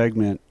call this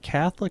segment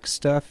Catholic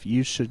Stuff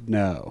You Should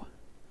Know.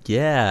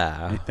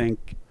 Yeah. I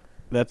think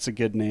that's a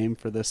good name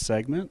for this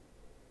segment.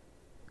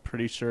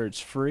 Pretty sure it's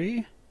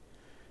free.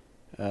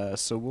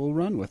 So we'll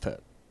run with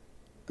it.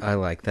 I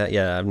like that.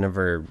 Yeah, I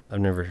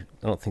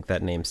don't think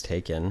that name's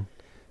taken.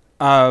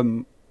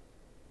 Where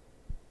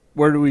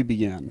do we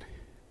begin?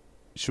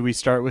 Should we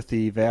start with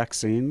the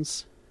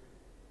vaccines?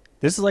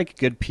 This is like a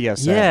good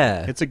PSA.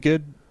 Yeah. It's a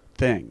good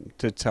thing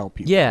to tell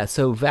people. Yeah,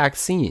 so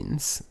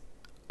vaccines,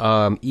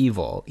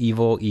 evil.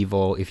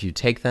 If you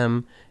take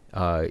them,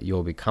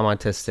 you'll become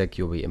autistic.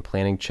 You'll be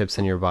implanting chips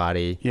in your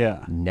body.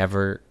 Yeah.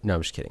 No,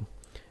 I'm just kidding.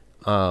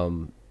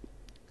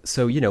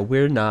 So,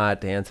 we're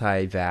not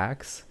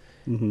anti-vax,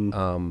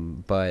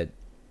 but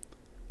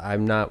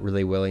I'm not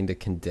really willing to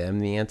condemn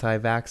the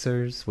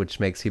anti-vaxxers, which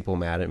makes people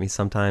mad at me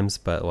sometimes.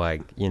 But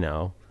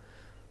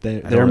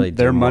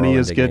their money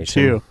is good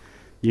too.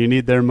 You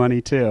need their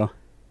money too.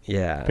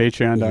 Yeah.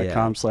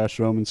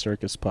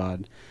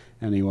 Patreon.com/RomanCircusPod.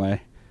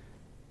 Anyway.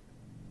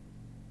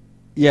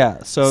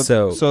 Yeah. So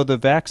the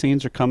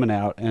vaccines are coming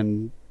out,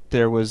 and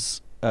there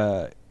was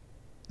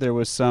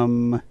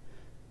some,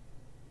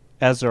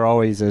 as there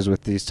always is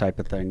with these type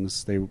of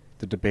things, the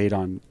debate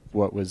on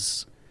what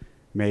was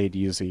made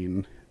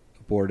using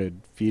aborted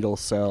fetal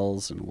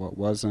cells and what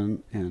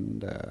wasn't,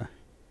 and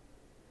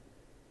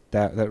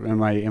that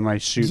am I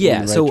shooting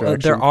in the right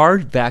direction? There are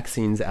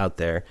vaccines out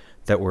there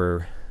that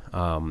were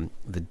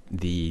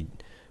the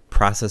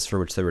process for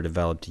which they were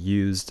developed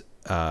used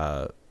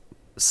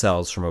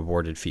cells from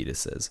aborted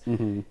fetuses,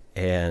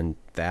 and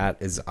that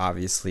is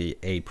obviously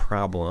a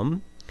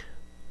problem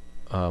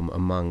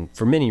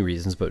for many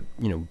reasons, but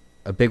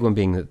a big one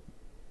being that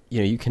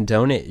you can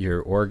donate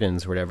your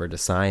organs or whatever to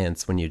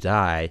science when you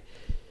die.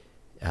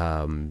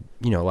 A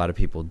lot of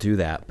people do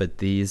that, but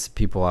these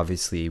people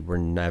obviously were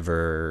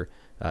never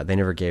they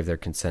never gave their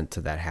consent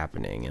to that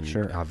happening,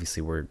 and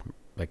obviously were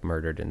like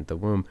murdered in the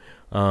womb.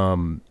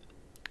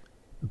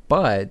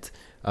 But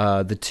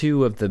the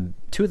two of the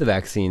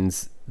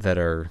vaccines that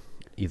are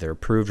either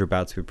approved or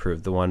about to be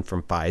approved, the one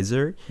from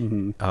Pfizer,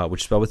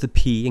 which is spelled with a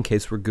P in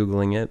case we're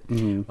Googling it,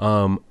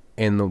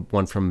 and the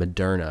one from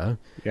Moderna,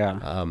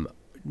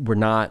 were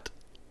not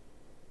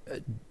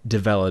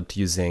developed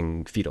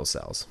using fetal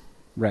cells.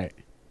 Right.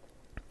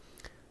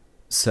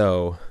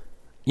 So,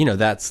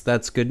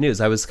 that's good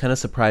news. I was kind of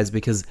surprised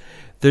because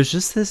there's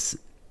just this,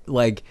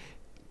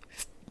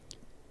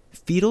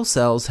 fetal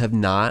cells have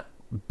not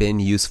been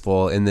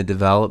useful in the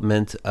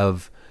development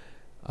of,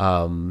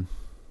 so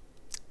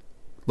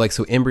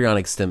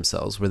embryonic stem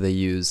cells, where they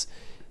use,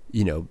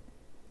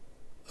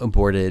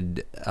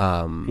 aborted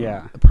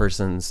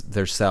persons,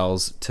 their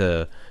cells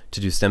to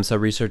do stem cell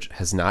research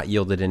has not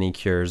yielded any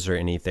cures or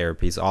any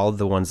therapies. All of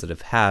the ones that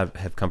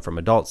have come from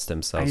adult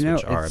stem cells,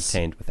 which are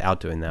obtained without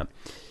doing that.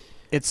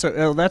 It's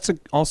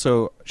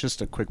also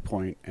just a quick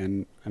point,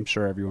 and I'm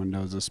sure everyone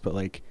knows this, but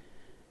like,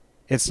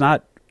 it's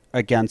not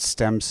against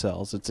stem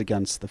cells; it's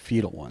against the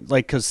fetal ones.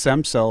 Like, because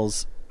stem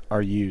cells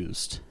are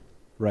used,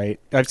 right?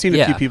 I've seen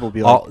a few people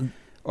be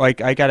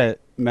like, I got a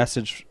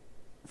message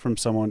from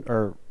someone,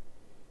 or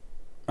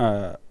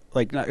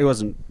it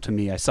wasn't to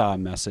me. I saw a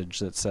message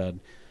that said,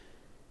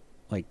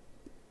 like,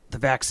 the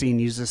vaccine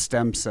uses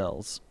stem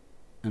cells,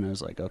 and I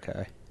was like,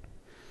 okay.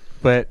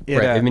 But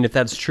I mean, if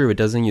that's true, it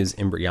doesn't use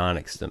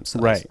embryonic stem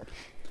cells. Right.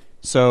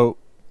 So,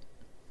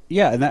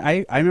 yeah, and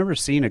I remember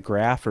seeing a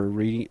graph or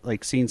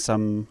seeing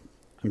some,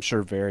 I'm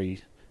sure,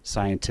 very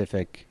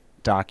scientific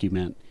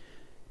document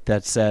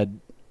that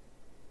said,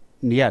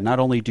 yeah, not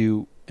only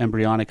do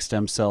embryonic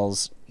stem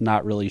cells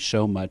not really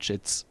show much,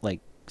 it's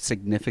like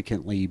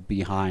significantly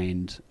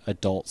behind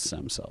adult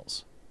stem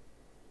cells.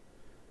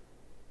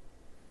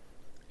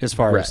 As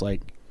far as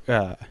like...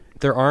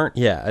 there aren't,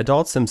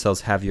 adult stem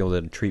cells have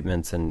yielded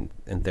treatments and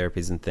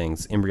therapies and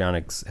things.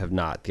 Embryonics have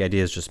not. The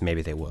idea is just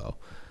maybe they will.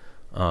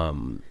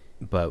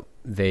 But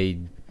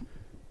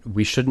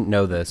we shouldn't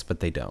know this,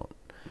 but they don't.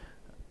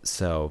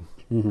 So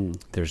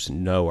there's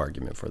no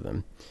argument for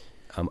them.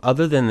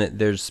 Other than that,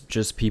 there's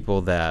just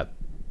people that,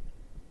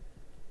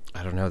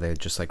 I don't know, they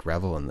just like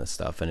revel in this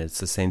stuff. And it's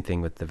the same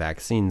thing with the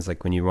vaccines.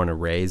 Like when you want to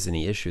raise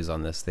any issues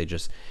on this, they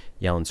just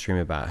yell and scream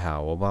about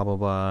how, well, blah, blah,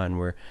 blah.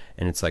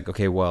 And it's like,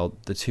 okay, well,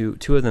 the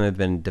two of them have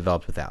been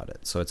developed without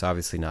it. So it's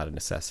obviously not a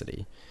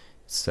necessity.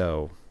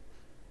 So,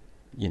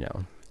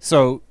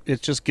 So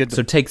it's just good.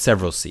 So take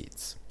several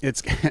seats.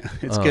 It's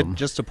good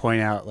just to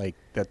point out like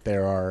that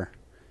there are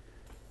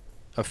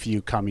a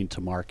few coming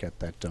to market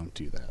that don't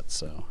do that.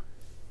 So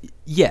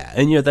yeah,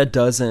 and that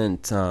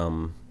doesn't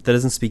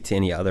speak to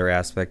any other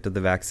aspect of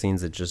the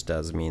vaccines. It just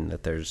does mean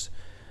that there's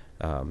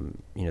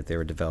they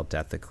were developed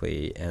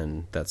ethically,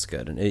 and that's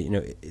good.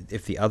 And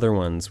if the other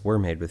ones were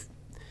made with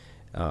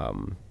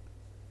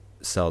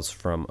cells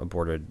from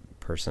aborted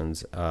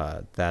persons,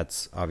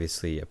 that's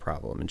obviously a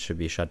problem and should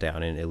be shut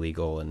down and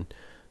illegal. And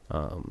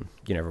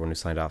everyone who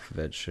signed off of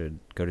it should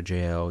go to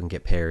jail and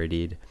get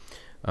parodied.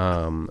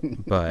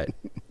 But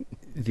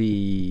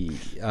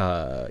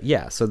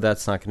so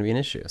that's not going to be an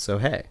issue. So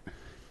hey,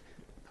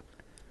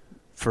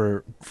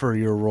 for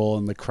your role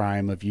in the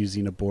crime of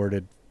using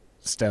aborted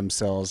stem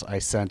cells, I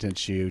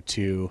sentence you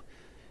to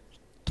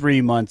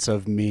 3 months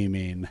of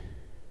memeing.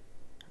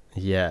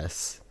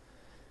 Yes.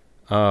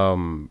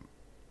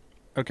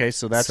 Okay,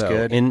 so that's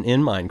good. In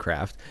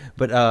Minecraft.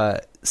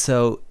 But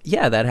so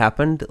yeah, that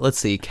happened. Let's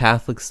see,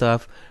 Catholic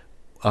stuff.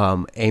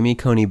 Amy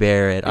Coney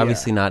Barrett,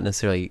 obviously not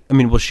necessarily, I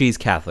mean, well, she's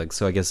Catholic,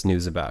 so I guess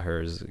news about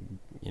her is,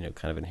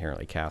 kind of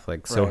inherently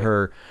Catholic. So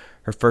her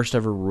first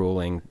ever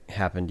ruling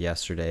happened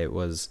yesterday. It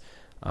was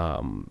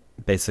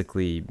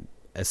basically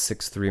a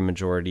 6-3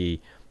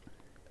 majority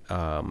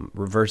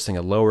reversing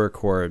a lower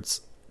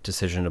court's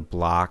decision to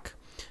block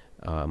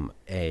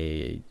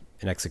an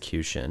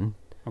execution.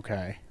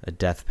 Okay. A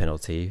death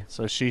penalty.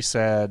 So she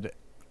said,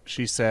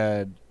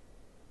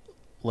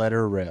 let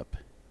her rip.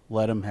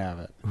 Let him have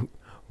it.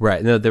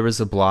 Right. No, there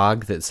was a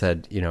blog that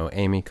said,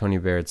 Amy Coney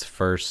Barrett's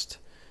first...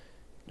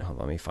 Oh,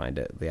 let me find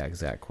it, the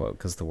exact quote,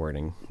 because the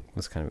wording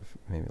was kind of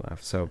made me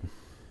laugh. So,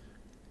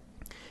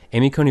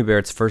 Amy Coney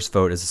Barrett's first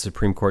vote as a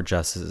Supreme Court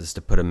justice is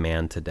to put a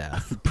man to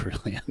death.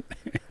 Brilliant.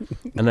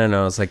 And then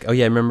I was like, oh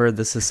yeah, remember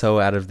this is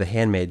so out of The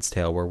Handmaid's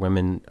Tale where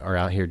women are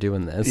out here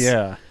doing this.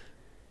 Yeah.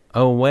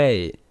 Oh,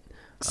 wait.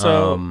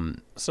 So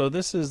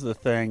this is the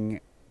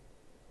thing.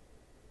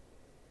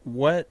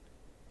 What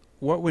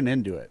went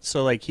into it?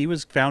 So like he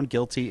was found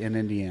guilty in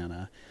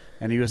Indiana,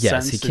 and he was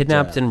sentenced he to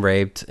kidnapped death. and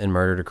raped and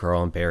murdered a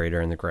girl and buried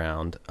her in the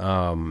ground,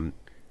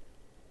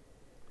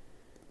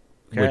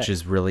 which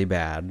is really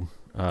bad.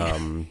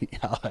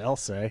 I'll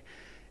say.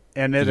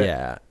 And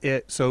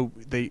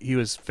he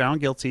was found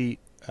guilty,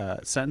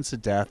 sentenced to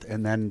death,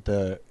 and then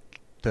the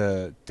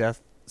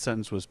death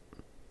sentence was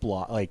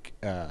blocked.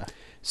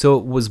 So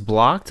it was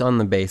blocked on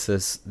the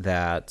basis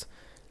that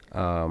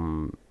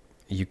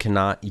you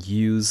cannot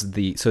use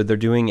so they're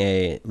doing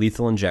a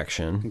lethal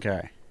injection.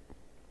 Okay.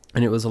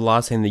 And it was a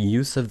law saying the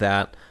use of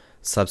that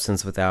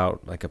substance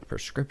without like a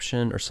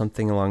prescription or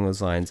something along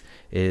those lines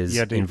is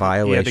in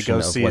violation. He had to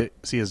go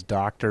see his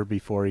doctor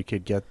before he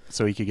could get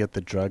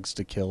the drugs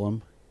to kill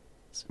him.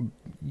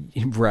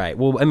 Right.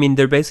 Well, I mean,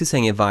 they're basically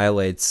saying it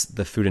violates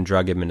the Food and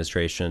Drug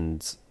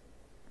Administration's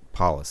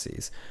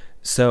policies.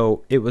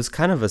 So it was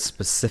kind of a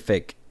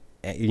specific,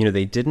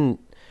 they didn't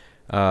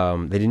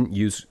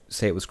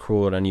say it was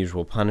cruel and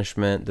unusual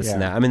punishment,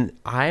 and that. I mean,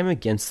 I'm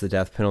against the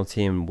death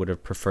penalty and would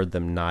have preferred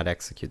them not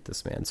execute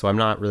this man. So I'm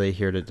not really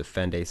here to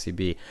defend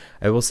ACB.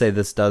 I will say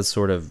this does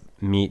sort of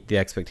meet the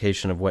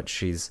expectation of what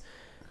she's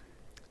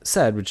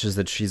said, which is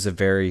that she's a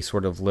very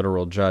sort of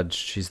literal judge.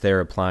 She's there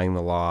applying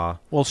the law.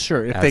 Well,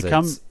 sure.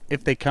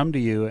 If they come to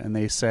you and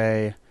they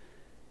say,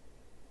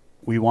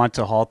 we want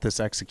to halt this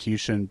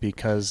execution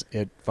because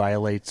it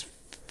violates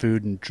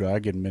Food and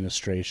Drug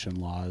Administration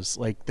laws.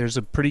 Like, there's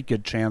a pretty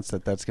good chance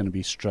that that's going to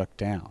be struck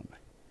down.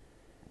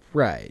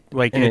 Right.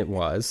 Like, and it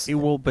was. It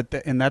will,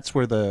 and that's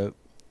where the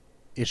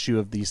issue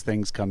of these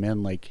things come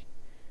in. Like,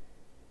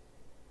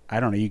 I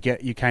don't know.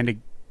 You kind of.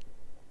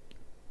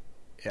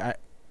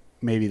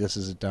 Maybe this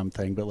is a dumb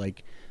thing, but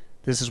like,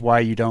 this is why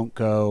you don't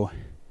go.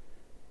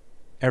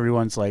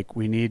 Everyone's like,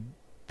 we need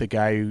the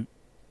guy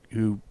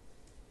who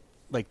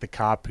like the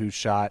cop who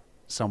shot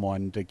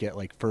someone to get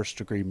like first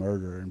degree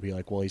murder and be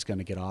like, well, he's going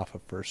to get off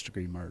of first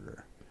degree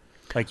murder.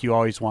 Like, you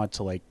always want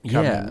to like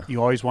come in, you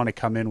always want to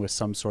come in with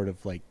some sort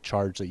of like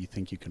charge that you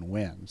think you can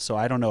win. So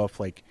I don't know if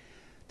like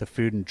the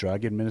Food and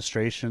Drug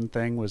Administration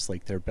thing was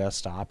like their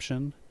best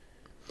option.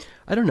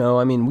 I don't know.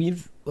 I mean,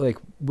 we've like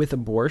with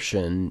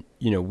abortion,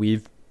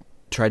 we've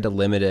tried to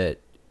limit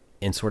it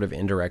in sort of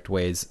indirect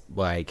ways,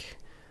 like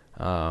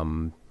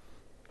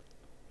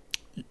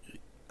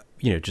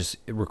just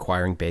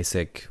requiring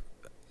basic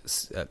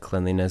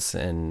cleanliness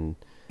and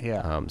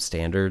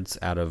standards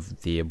out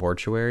of the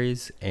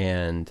abortuaries,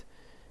 and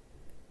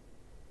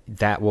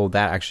that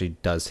actually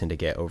does tend to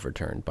get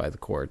overturned by the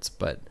courts.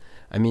 But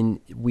I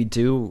mean, we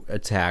do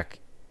attack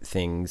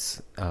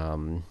things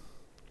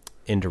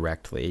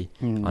indirectly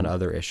on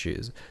other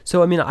issues.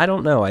 So I mean, I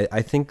don't know.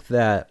 I think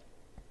that.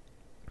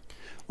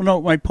 Well,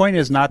 no, my point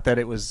is not that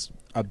it was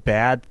a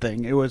bad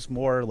thing. It was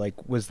more like,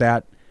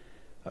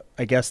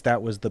 I guess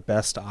that was the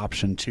best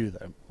option to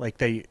them. Like,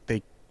 they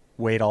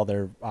weighed all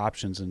their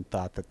options and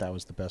thought that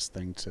was the best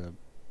thing to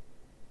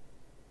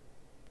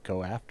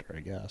go after,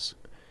 I guess.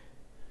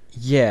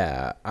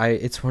 Yeah,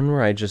 it's one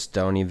where I just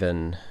don't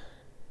even.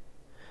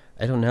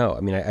 I don't know. I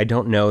mean, I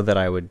don't know that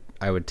I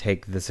would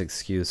take this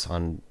excuse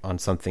on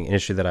something, an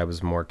issue that I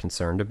was more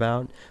concerned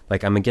about.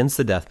 Like, I'm against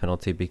the death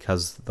penalty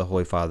because the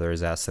Holy Father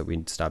has asked that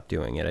we stop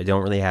doing it. I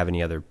don't really have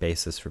any other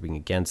basis for being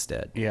against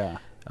it. Yeah.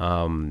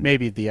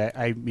 Maybe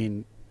I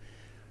mean.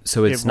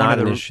 So it's not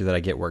an issue that I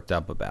get worked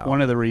up about.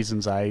 One of the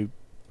reasons I'll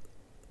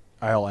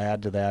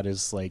add to that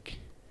is like,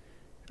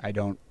 I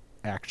don't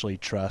actually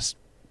trust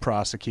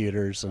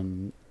prosecutors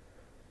and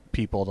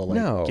people to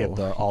give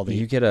all the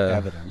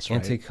evidence.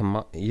 Right?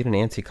 You get an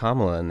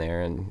anti-Kamala in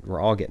there, and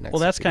we're all getting executed.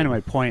 Well, that's kind of my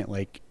point.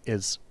 Like,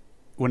 is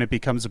when it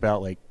becomes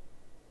about like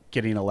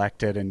getting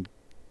elected and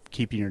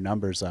keeping your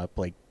numbers up.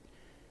 Like,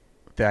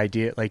 the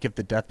idea, like, if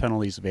the death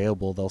penalty is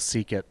available, they'll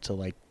seek it to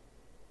like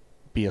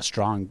be a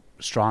strong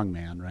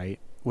man, right?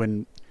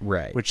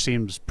 Which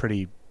seems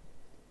pretty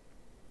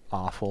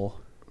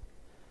awful.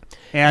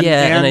 And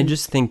I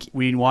just think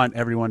we want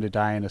everyone to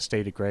die in a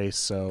state of grace,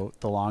 so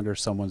the longer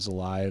someone's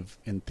alive,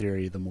 in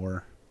theory, the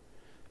more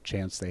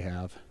chance they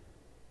have.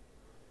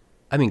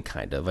 I mean,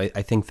 kind of. I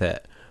think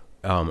that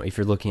if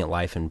you're looking at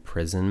life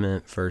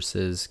imprisonment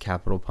versus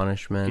capital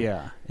punishment,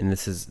 and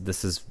this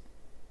is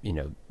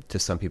to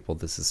some people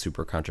this is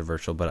super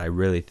controversial, but I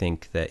really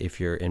think that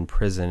if you're in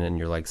prison and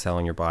you're like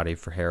selling your body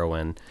for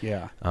heroin,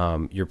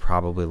 you're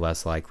probably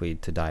less likely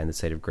to die in the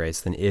state of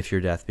grace than if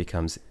your death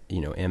becomes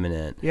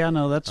imminent. Yeah,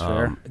 no, that's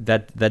fair.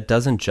 That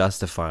doesn't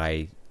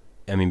justify.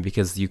 I mean,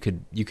 because you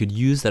could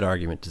use that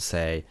argument to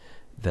say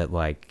that,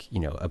 like,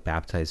 a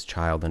baptized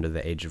child under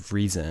the age of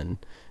reason,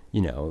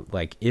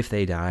 like, if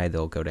they die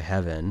they'll go to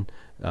heaven.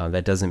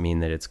 That doesn't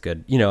mean that it's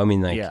good. I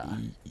mean, like,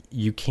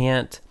 you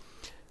can't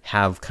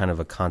have kind of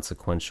a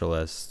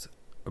consequentialist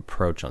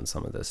approach on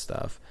some of this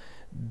stuff.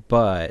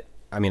 But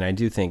I mean, I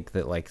do think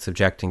that like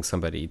subjecting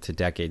somebody to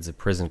decades of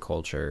prison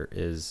culture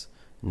is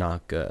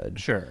not good.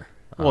 Sure.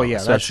 Well, yeah,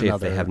 especially if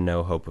they have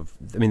no hope of.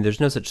 I mean, there's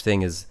no such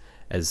thing as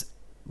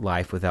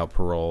life without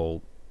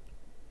parole.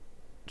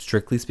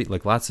 Strictly speaking,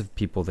 like, lots of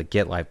people that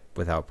get life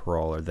without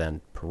parole are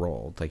then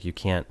paroled. Like, you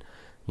can't,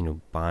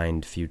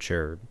 bind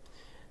future,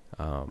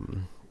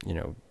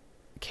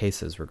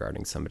 cases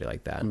regarding somebody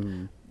like that.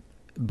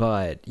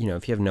 But,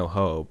 if you have no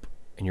hope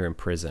and you're in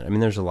prison, I mean,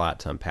 there's a lot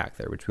to unpack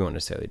there, which we won't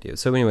necessarily do.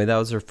 So anyway, that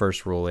was her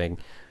first ruling.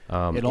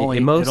 It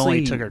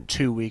only took her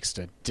 2 weeks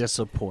to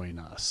disappoint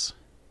us.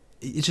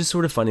 It's just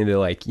sort of funny that,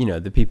 like,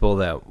 the people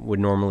that would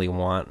normally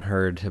want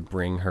her to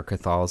bring her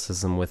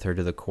Catholicism with her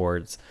to the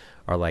courts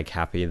are like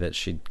happy that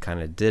she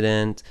kind of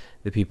didn't.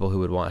 The people who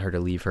would want her to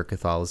leave her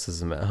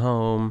Catholicism at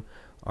home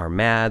are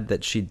mad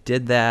that she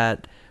did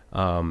that.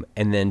 And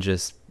then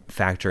just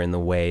factor in the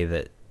way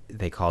that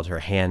they called her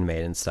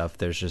handmaid and stuff.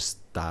 There's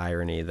just the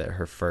irony that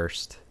her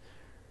first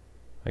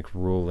like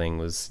ruling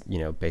was,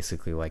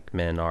 basically like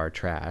men are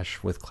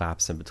trash with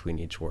claps in between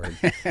each word.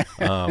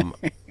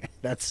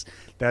 That's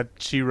that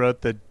she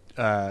wrote the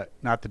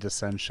not the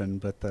dissension,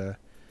 but the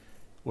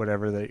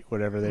whatever they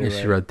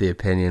she wrote the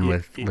opinion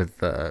with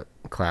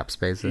clap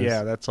spaces.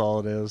 Yeah, that's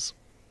all it is.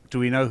 Do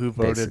we know who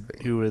voted?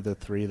 Basically. Who were the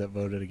three that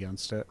voted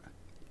against it?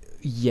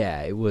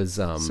 Yeah, it was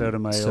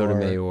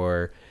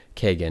Sotomayor,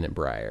 Kagan, and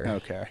Breyer.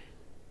 Okay.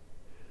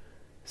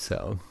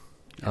 So,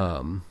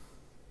 well,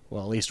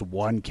 at least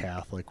one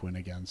Catholic went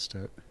against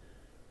it.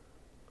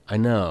 I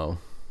know.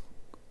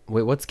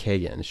 Wait, what's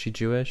Kagan? Is she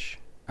Jewish?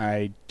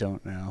 I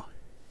don't know.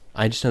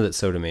 I just know that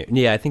Sotomayor.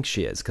 Yeah, I think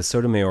she is, because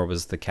Sotomayor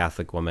was the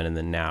Catholic woman, and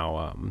then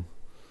now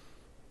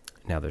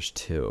there's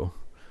two,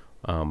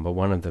 but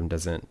one of them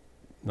doesn't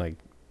like,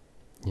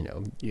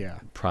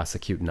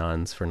 prosecute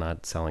nuns for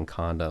not selling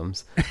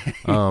condoms.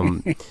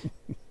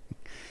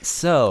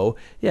 So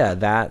yeah,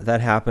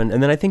 that happened,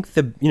 and then I think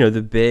the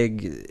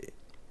big.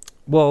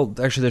 Well,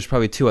 actually, there's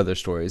probably two other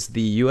stories.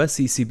 The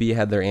USCCB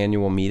had their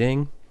annual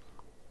meeting.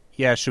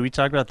 Yeah, should we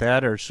talk about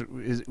that, or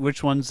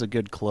which one's a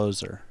good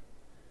closer?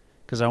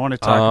 Because I want to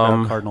talk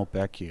about Cardinal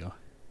Becchio.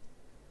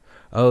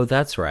 Oh,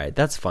 that's right.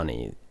 That's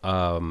funny.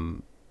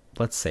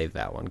 Let's save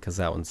that one, because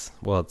that one's,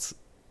 it's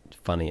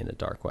funny in a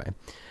dark way.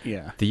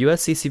 Yeah. The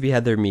USCCB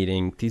had their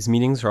meeting. These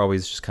meetings are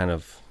always just kind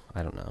of,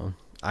 I don't know.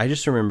 I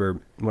just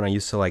remember when I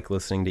used to like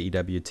listening to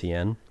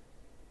EWTN.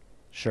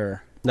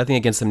 Sure. Nothing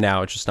against them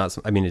now. It's just not.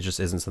 I mean, it just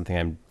isn't something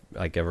I'm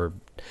like ever.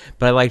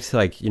 But I like to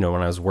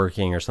when I was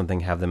working or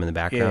something, have them in the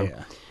background.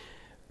 Yeah.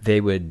 They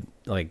would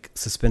like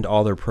suspend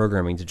all their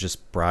programming to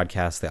just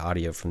broadcast the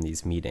audio from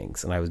these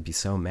meetings, and I would be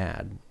so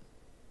mad.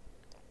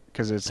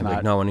 Because it's I'm not.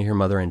 Like, no, I want to hear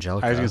Mother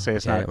Angelica. I was gonna say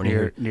it's not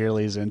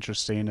nearly as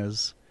interesting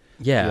as.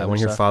 Yeah, I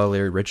want to hear Father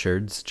Larry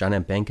Richards, John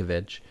M.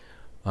 Bankovich,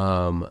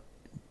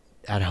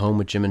 At Home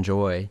with Jim and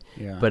Joy.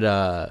 Yeah. But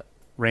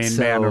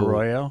Man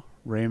Arroyo.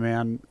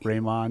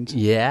 Raymond.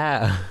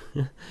 Yeah.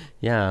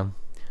 Yeah.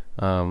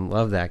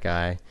 Love that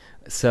guy.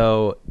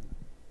 So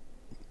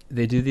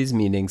they do these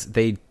meetings.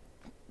 They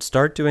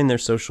start doing their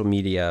social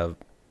media,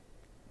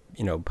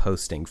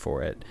 posting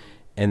for it.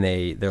 And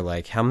they're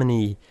like, how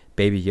many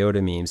Baby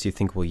Yoda memes do you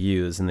think we'll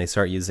use? And they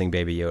start using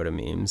Baby Yoda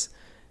memes.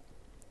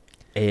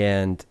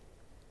 And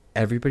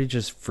everybody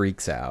just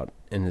freaks out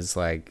and is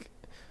like,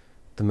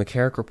 the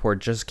McCarrick Report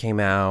just came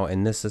out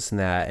and this and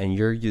that, and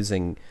you're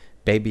using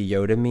Baby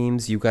Yoda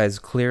memes. You guys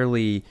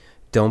clearly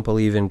don't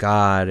believe in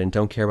God and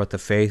don't care about the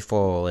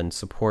faithful and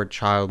support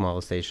child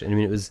molestation. I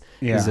mean, it was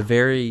a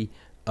very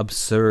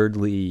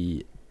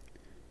absurdly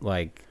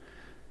like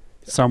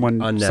someone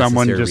just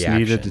reaction.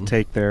 needed to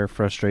take their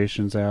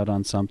frustrations out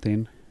on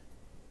something.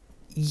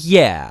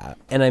 Yeah,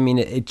 and I mean,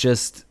 it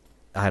just,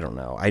 I don't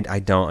know. I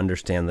don't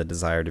understand the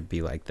desire to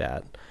be like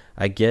that.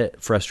 I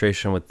get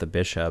frustration with the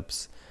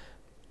bishops.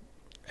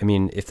 I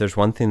mean, if there's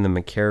one thing the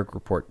McCarrick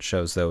Report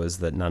shows, though, is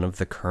that none of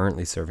the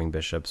currently serving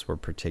bishops were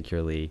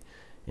particularly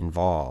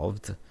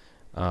involved.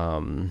 Yeah.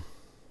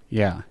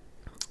 I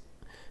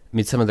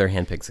mean, some of their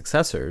handpicked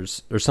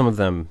successors, or some of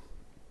them,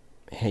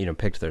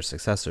 picked their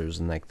successors,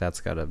 and like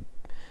that's got to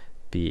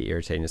be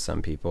irritating to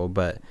some people.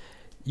 But,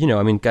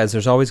 I mean, guys,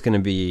 there's always going to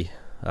be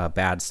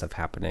bad stuff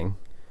happening.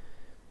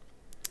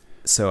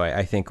 So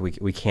I think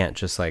we can't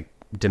just like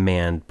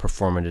demand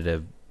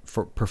performative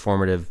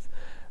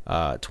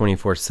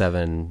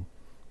 24/7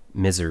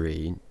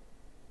 misery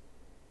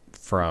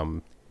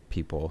from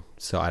people.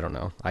 So I don't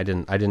know. I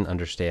didn't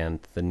understand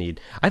the need.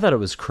 I thought it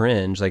was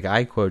cringe. Like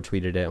I quote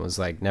tweeted it and was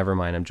like, never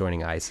mind, I'm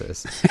joining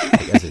ISIS,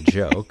 like, as a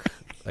joke.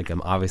 Like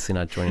I'm obviously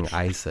not joining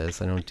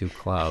ISIS. I don't do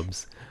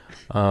clubs.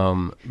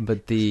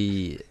 But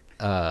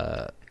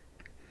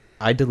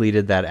I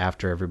deleted that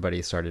after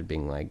everybody started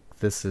being like,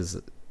 this is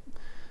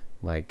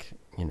like,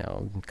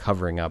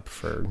 covering up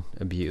for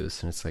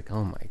abuse. And it's like,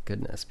 oh my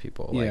goodness,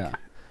 people. Like,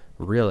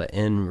 reel it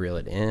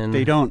in.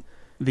 They don't.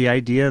 The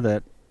idea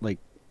that like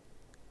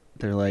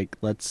they're like,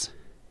 let's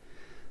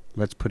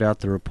put out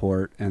the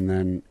report and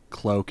then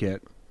cloak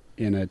it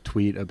in a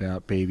tweet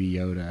about Baby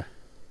Yoda.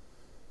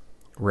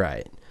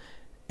 Right.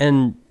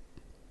 And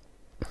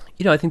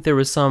I think there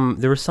was some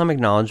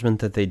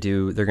acknowledgement that they're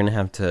going to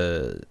have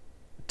to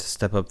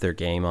step up their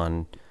game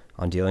on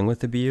dealing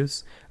with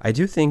abuse. I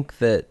do think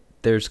that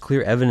there's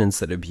clear evidence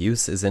that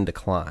abuse is in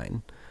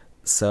decline.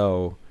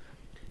 So,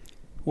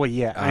 well,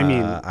 yeah, I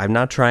mean, I'm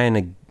not trying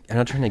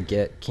to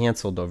get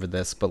canceled over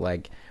this, but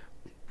like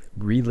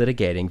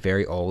relitigating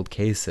very old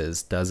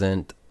cases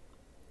doesn't.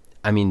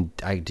 I mean,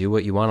 I do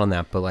what you want on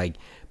that, but like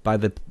by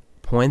the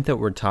point that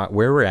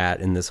where we're at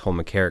in this whole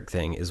McCarrick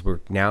thing is we're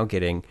now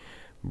getting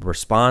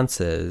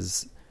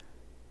responses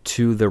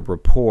to the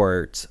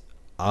report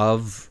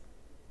of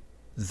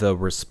the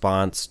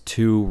response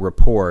to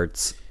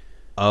reports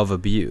of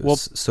abuse. Well,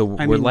 so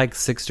we're like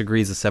 6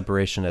 degrees of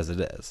separation as it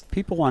is.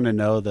 People want to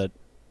know that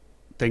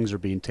things are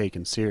being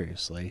taken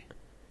seriously.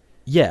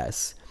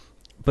 Yes.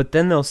 But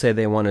then they'll say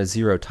they want a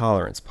zero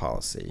tolerance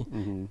policy.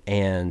 Mm-hmm.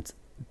 And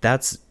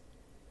that's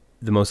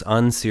the most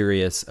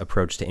unserious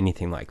approach to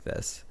anything like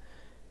this,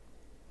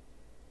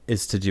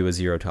 is to do a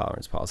zero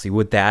tolerance policy.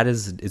 What that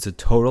is a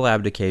total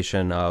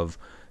abdication of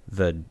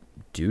the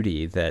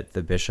duty that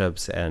the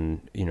bishops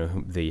and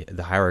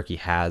the hierarchy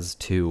has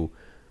to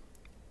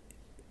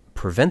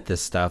prevent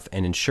this stuff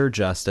and ensure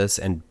justice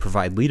and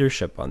provide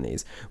leadership on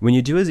these. When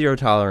you do a zero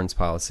tolerance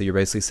policy, you're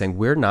basically saying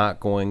we're not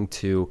going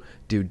to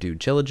do due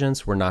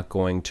diligence, we're not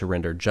going to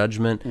render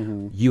judgment.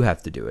 Mm-hmm. You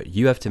have to do it.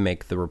 You have to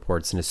make the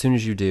reports, and as soon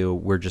as you do,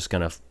 we're just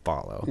going to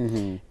follow.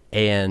 Mm-hmm.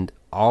 And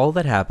all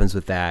that happens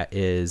with that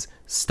is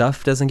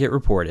stuff doesn't get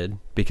reported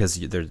because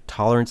their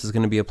tolerance is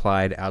going to be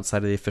applied outside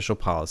of the official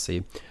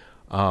policy.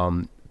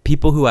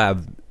 People who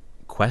have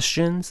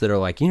questions that are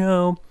like,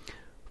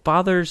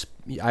 father's,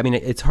 I mean,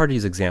 it's hard to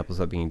use examples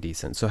of being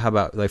decent. So how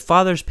about, like,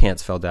 father's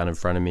pants fell down in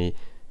front of me.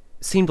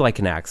 Seemed like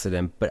an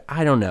accident, but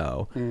I don't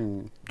know.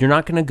 You're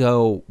not going to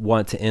go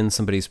want to end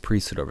somebody's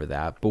priesthood over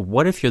that. But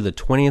what if you're the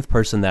 20th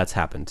person that's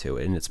happened to,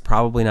 and it's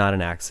probably not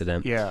an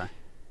accident? Yeah.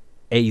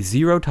 A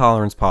zero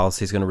tolerance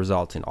policy is going to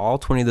result in all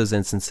 20 of those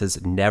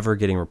instances never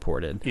getting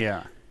reported.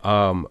 Yeah.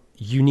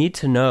 You need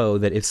to know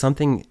that if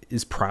something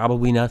is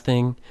probably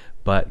nothing,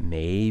 but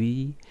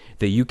maybe,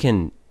 that you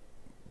can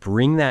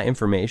bring that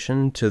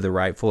information to the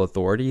rightful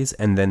authorities,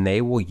 and then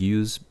they will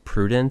use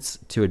prudence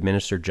to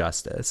administer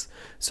justice,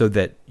 so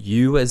that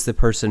you, as the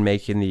person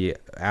making the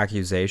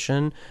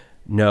accusation,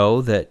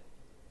 know that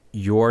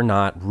you're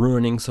not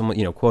ruining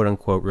someone, quote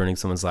unquote, ruining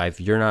someone's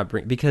life. You're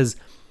not because,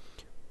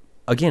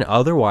 again,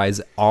 otherwise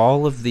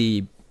all of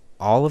the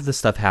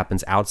stuff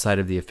happens outside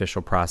of the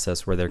official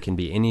process where there can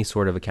be any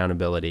sort of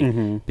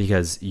accountability,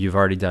 because you've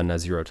already done a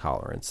zero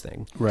tolerance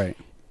thing. Right.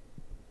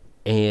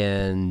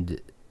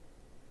 And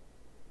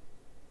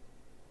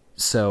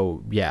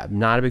so, yeah,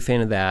 not a big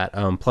fan of that.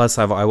 Plus,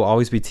 I will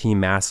always be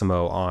Team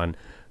Massimo on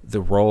the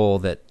role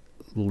that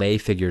lay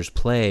figures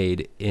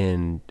played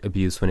in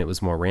abuse when it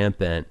was more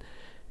rampant.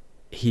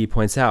 He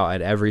points out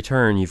at every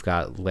turn, you've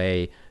got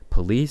lay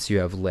police, you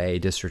have lay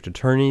district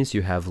attorneys,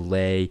 you have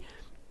lay,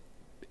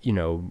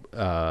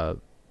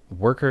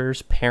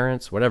 workers,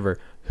 parents, whatever,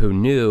 who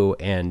knew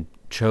and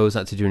chose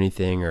not to do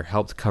anything or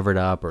helped cover it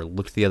up or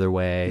looked the other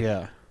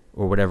way,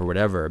 or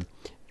whatever.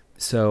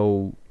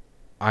 So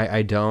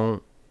I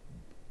don't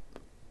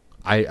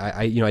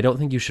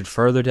think you should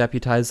further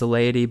deputize the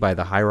laity by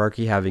the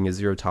hierarchy having a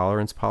zero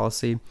tolerance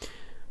policy.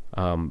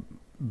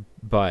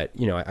 But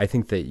I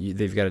think that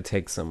they've got to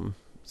take some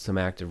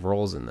active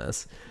roles in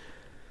this.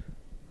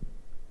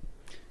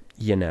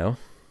 Yeah, no,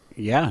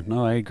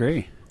 I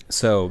agree.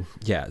 So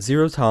yeah,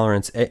 zero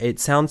tolerance. It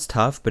sounds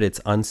tough, but it's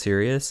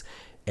unserious,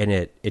 and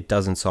it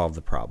doesn't solve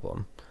the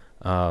problem.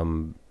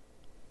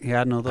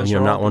 Yeah, no, those are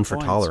I'm all not good one for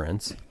points.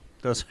 tolerance.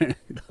 Those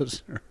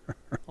are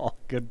all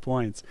good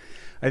points.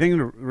 I think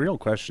the real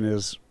question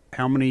is,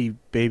 how many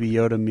Baby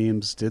Yoda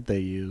memes did they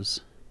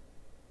use?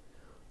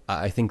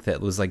 I think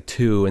that was like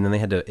 2, and then they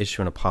had to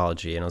issue an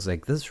apology. And I was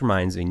like, this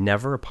reminds me,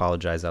 never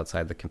apologize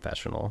outside the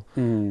confessional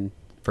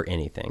for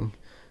anything.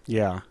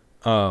 Yeah.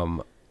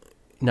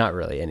 Not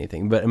really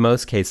anything, but in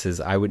most cases,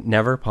 I would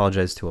never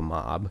apologize to a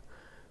mob,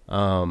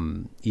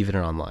 even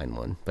an online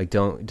one. Like,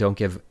 don't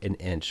give an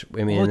inch.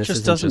 I mean, this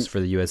isn't just for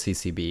the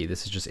USCCB.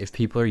 This is just if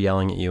people are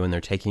yelling at you and they're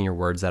taking your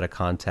words out of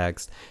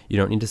context, you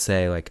don't need to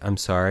say, like, I'm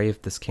sorry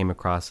if this came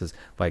across as,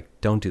 like,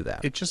 don't do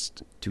that. It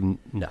just... do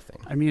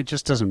nothing. I mean, it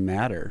just doesn't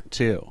matter,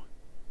 too.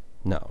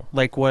 No.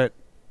 Like what...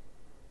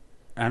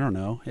 I don't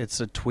know. It's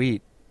a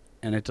tweet,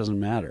 and it doesn't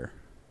matter.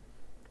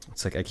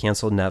 It's like, I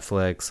canceled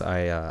Netflix.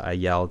 I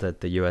yelled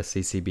at the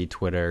USCCB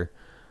Twitter.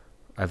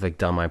 I've, like,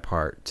 done my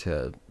part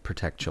to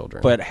protect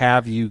children. But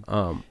have you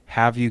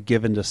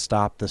given to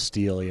Stop the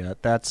Steal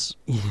yet? That's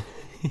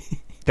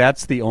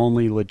the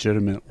only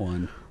legitimate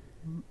one.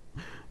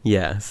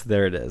 Yes,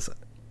 there it is.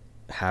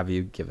 Have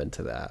you given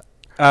to that?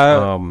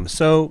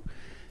 So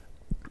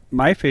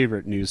my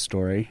favorite news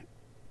story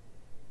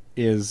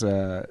is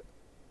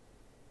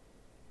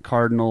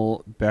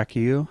Cardinal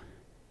Becciu.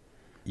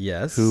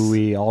 Yes. Who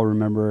we all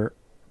remember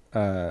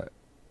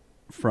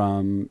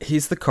from...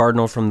 He's the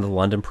cardinal from the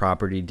London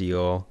property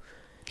deal.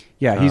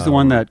 Yeah, he's the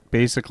one that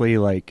basically,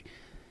 like,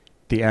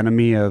 the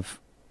enemy of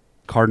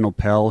Cardinal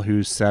Pell,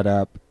 who set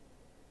up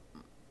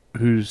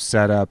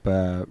Cardinal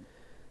Pell.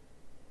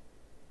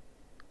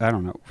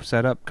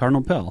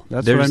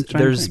 That's what I'm trying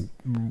to think.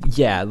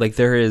 Yeah, like,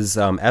 there is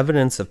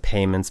evidence of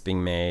payments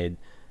being made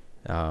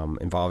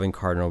involving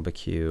Cardinal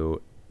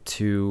Becciu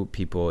to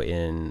people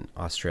in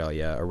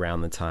Australia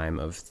around the time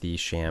of the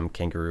sham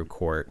kangaroo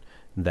court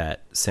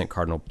that sent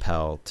Cardinal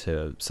Pell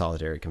to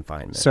solitary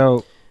confinement.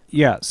 So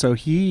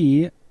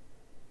he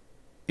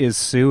is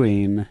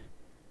suing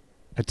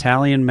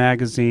Italian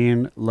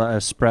magazine La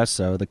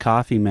Espresso, the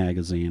coffee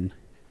magazine.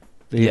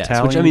 Which,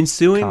 I mean,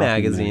 suing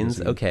magazines,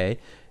 magazine. Okay.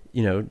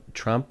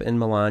 Trump and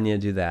Melania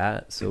do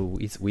that, so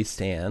we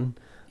stand.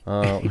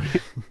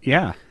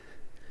 Yeah.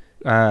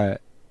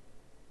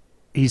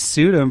 He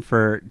sued him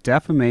for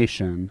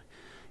defamation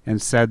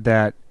and said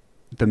that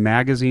the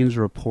magazine's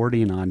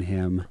reporting on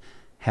him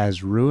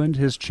has ruined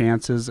his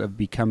chances of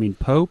becoming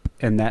Pope,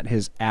 and that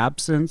his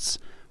absence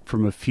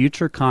from a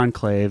future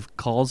conclave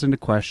calls into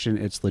question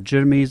its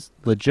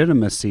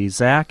legitimacy.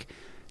 Zach,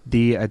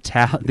 the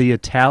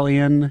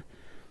Italian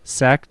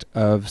sect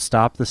of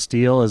Stop the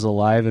Steal is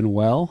alive and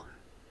well.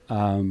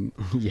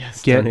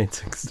 Yes,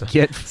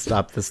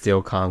 Stop the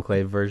Steal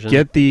conclave version.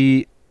 Get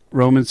the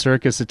Roman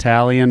Circus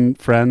Italian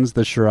friends,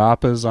 the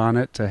Sharappas, on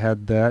it to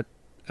head that.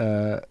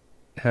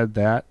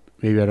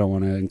 Maybe I don't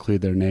want to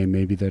include their name.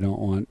 Maybe they don't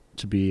want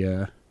to be,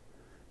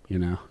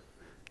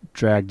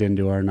 dragged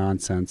into our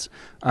nonsense.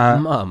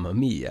 Mamma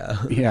mia.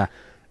 Yeah.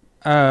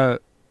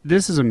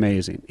 This is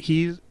amazing.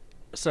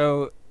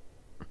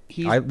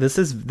 This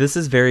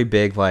is very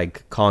big,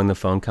 like calling the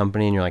phone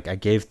company and you're like, I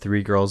gave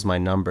 3 girls my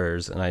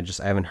numbers and I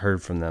haven't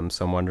heard from them,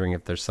 so I'm wondering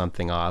if there's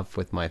something off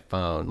with my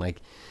phone.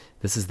 Like,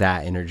 this is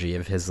that energy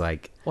of his,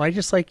 like, well, I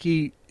just like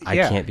you. I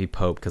can't be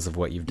Pope because of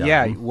what you've done.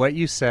 Yeah, what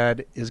you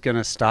said is going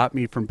to stop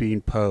me from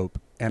being Pope,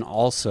 and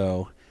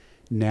also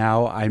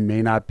now I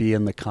may not be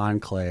in the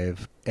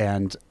conclave,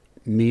 and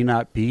me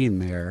not being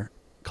there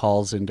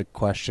calls into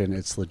question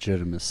its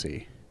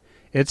legitimacy.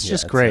 It's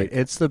just great. Like,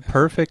 it's the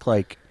perfect,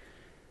 like,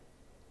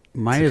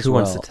 might as who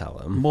well. Who wants to tell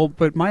him? Well,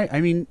 but I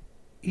mean,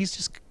 he's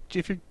just,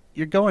 if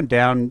you're going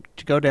down,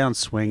 to go down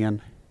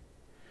swinging,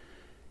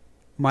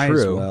 might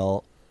as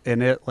well.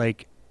 And it,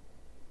 like,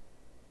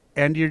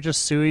 and you're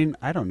just suing,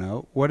 I don't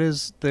know, what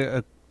is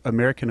the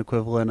American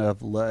equivalent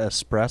of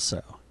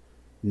espresso?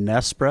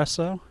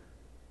 Nespresso?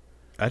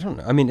 I don't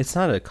know. I mean, it's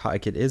not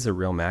like, it is a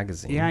real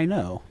magazine. Yeah, I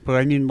know. But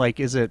I mean, like,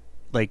 is it,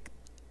 like,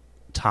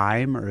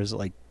 Time, or is it,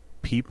 like,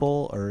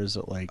 People, or is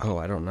it, like... Oh,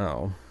 I don't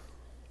know.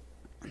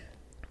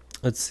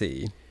 Let's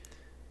see.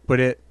 But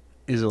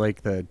is it,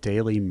 like, the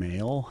Daily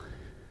Mail?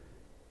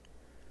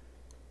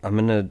 I'm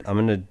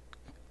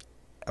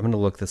gonna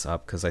look this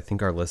up because I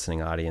think our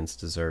listening audience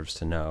deserves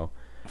to know.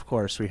 Of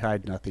course, we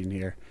hide nothing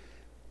here.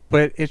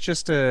 But it's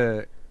just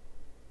I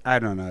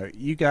don't know.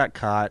 You got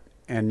caught,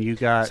 and you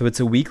got... So it's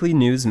a weekly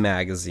news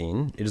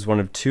magazine. It is one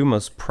of 2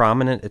 most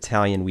prominent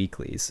Italian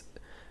weeklies.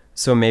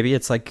 So maybe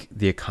it's like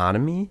The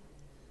Economy?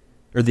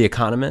 Or The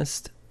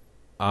Economist?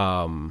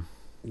 The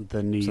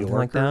New Yorker? Something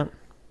like that?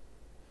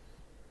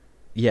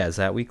 Yeah, is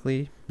that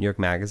weekly? New York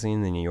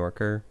Magazine, The New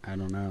Yorker? I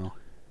don't know.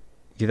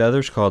 The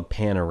other's called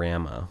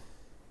Panorama.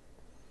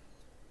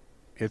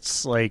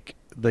 It's like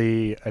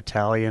the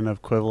Italian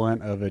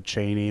equivalent of a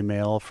chain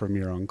email from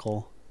your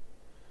uncle.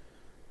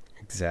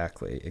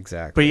 Exactly.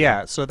 But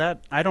yeah, so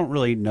that, I don't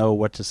really know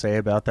what to say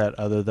about that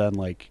other than,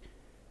 like,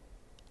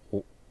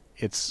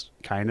 it's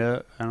kind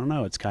of, I don't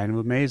know, it's kind of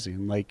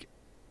amazing. Like,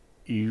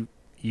 you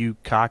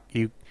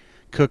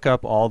cook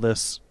up all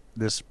this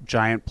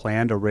giant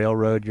plan to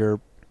railroad your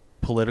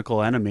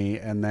political enemy,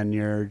 and then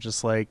you're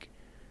just like,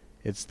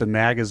 it's the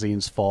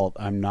magazine's fault.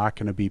 I'm not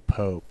going to be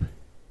Pope.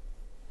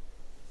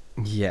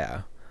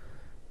 Yeah,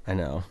 I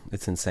know.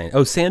 It's insane.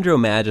 Oh, Sandro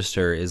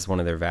Magister is one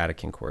of their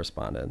Vatican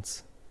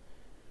correspondents.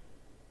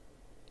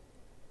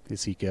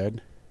 Is he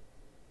good?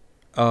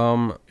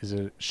 Is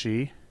it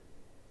she?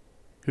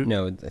 Who?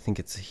 No, I think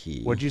it's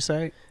he. What'd you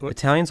say?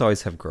 Italians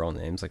always have girl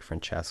names, like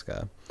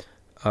Francesca.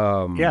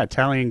 Yeah,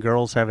 Italian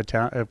girls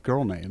have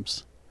girl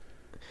names.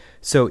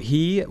 So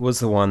he was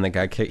the one that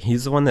got kicked.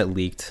 He's the one that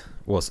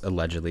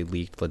allegedly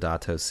leaked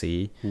Laudato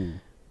Si,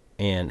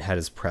 and had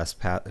his press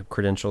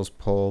credentials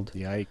pulled.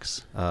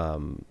 Yikes!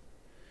 An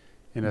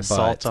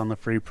assault on the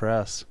free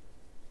press.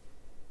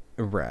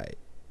 Right.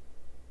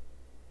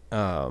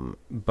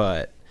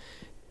 But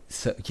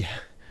so yeah,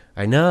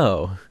 I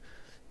know,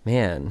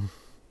 man.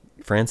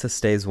 Francis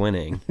stays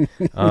winning.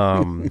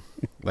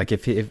 Like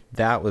if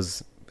that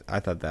was, I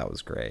thought that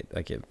was great.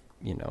 Like, if,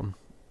 you know,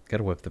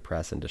 gotta whip the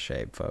press into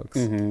shape, folks.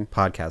 Mm-hmm.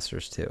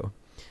 Podcasters too.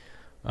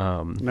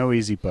 No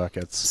easy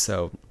buckets.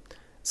 So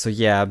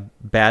yeah,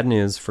 bad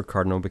news for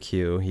Cardinal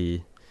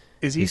BQ.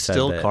 Is he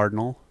still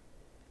Cardinal?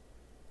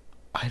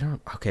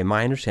 Okay,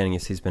 my understanding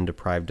is he's been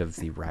deprived of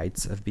the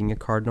rights of being a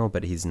Cardinal,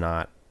 but he's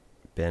not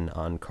been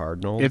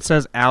uncardinaled. It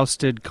says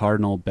ousted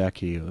Cardinal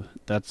Becciu.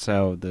 That's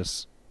how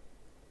this...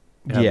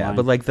 headline. Yeah,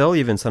 but like they'll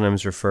even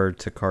sometimes refer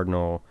to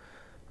Cardinal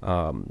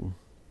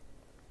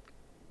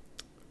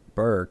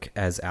Burke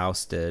as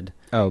ousted.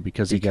 Oh,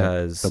 because he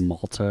got the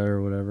Malta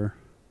or whatever?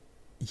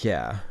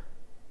 Yeah.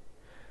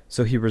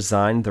 So he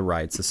resigned the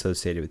rights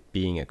associated with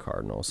being a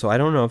cardinal. So I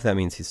don't know if that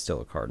means he's still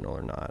a cardinal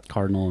or not.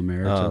 Cardinal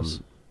Emeritus?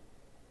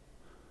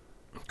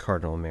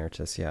 Cardinal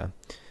Emeritus, yeah.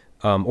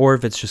 Or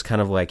if it's just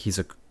kind of like he's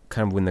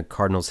kind of when the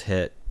cardinals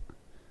hit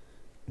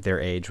their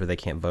age where they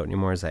can't vote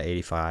anymore. Is that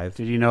 85?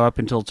 Did you know up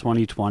until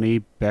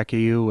 2020,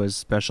 Becciu was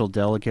special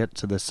delegate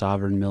to the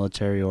Sovereign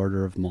Military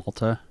Order of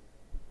Malta?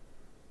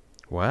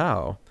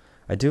 Wow.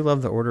 I do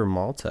love the Order of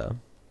Malta.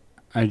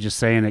 I'm just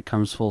saying it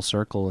comes full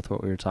circle with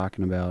what we were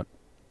talking about.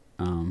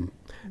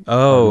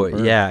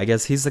 Yeah. I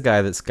guess he's the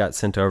guy that's got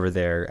sent over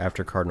there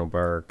after Cardinal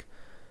Burke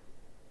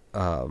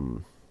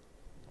to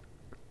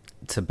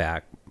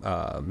back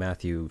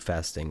Matthew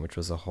Festing, which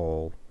was a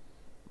whole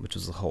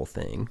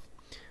thing.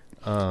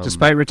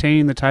 Despite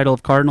retaining the title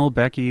of Cardinal,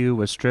 Becciu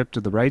was stripped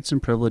of the rights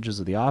and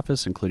privileges of the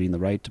office, including the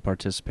right to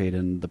participate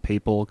in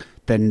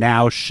the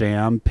now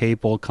sham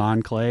papal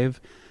conclave,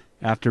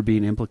 after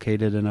being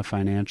implicated in a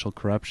financial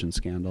corruption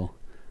scandal.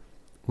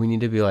 We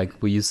need to be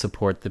like, will you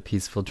support the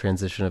peaceful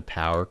transition of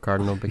power,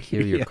 Cardinal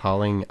Becciu? You're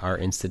calling our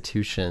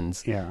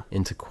institutions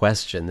into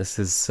question. This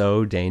is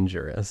so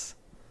dangerous.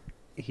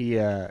 He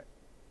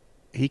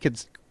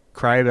could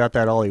cry about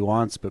that all he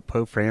wants, but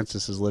Pope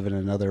Francis is living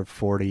another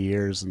 40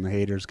 years, and the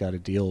haters got to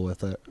deal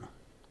with it.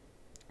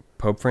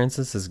 Pope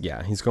Francis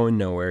he's going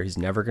nowhere. He's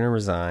never going to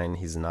resign.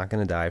 He's not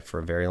going to die for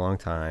a very long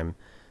time.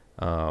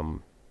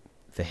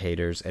 The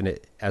haters, and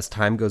as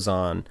time goes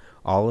on,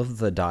 all of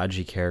the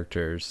dodgy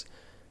characters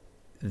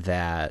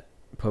that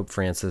Pope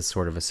Francis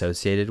sort of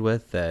associated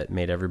with that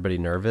made everybody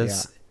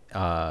nervous,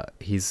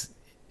 he's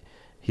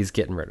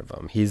getting rid of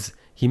them.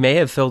 He may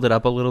have filled it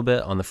up a little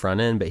bit on the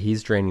front end, but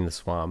he's draining the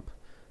swamp,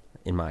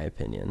 in my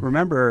opinion.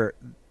 Remember,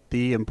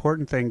 the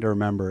important thing to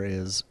remember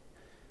is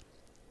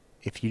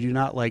if you do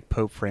not like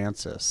Pope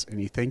Francis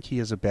and you think he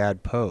is a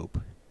bad pope,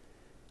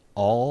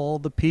 all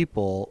the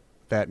people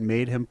that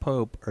made him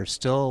pope are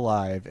still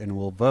alive and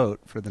will vote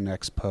for the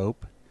next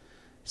pope.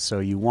 So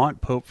you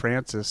want Pope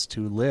Francis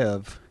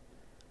to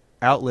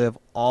outlive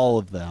all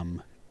of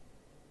them.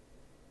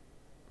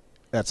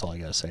 That's all I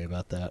gotta say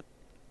about that.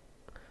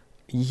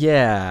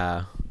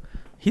 Yeah.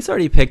 He's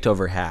already picked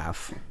over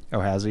half.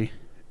 Oh, has he?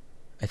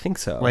 I think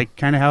so. Like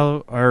kind of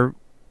how our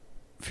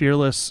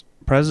fearless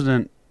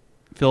president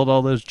filled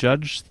all those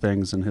judge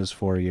things in his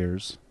 4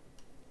 years.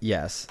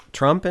 Yes.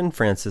 Trump and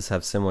Francis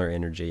have similar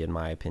energy, in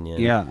my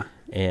opinion. Yeah.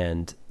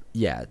 And,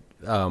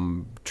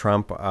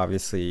 Trump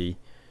obviously,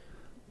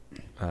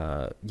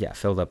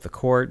 filled up the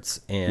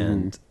courts,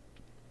 and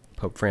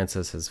Pope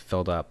Francis has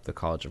filled up the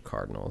College of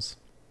Cardinals.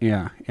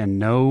 Yeah, and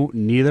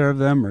neither of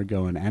them are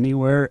going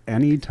anywhere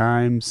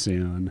anytime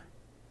soon.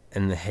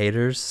 And the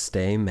haters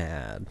stay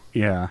mad.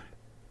 Yeah.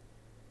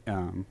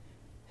 But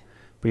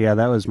yeah,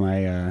 that was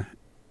my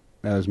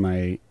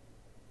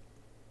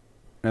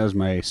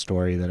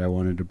story that I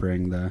wanted to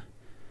bring, the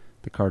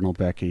Cardinal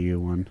Becky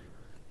one.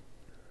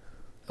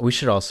 We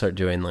should all start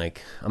doing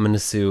I'm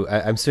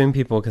suing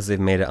people because they've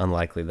made it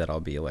unlikely that I'll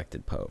be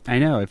elected Pope. I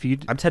know,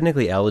 I'm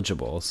technically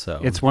eligible, so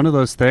it's one of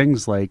those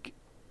things I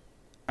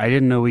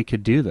didn't know we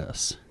could do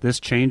this. This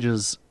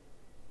changes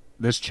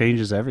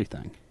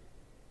everything.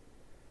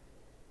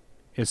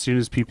 As soon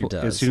as people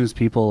as soon as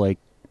people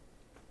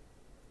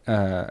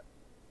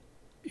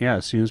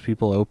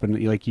open,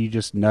 you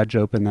just nudge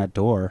open that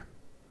door.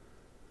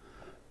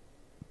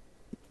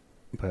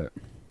 But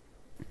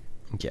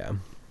yeah.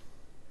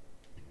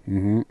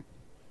 Mm-hmm.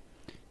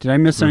 Did I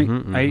miss any?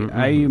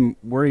 I'm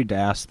worried to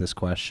ask this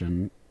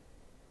question,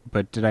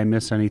 but did I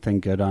miss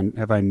anything good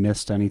have I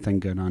missed anything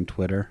good on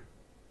Twitter?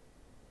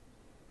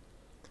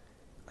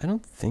 I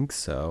don't think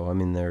so. I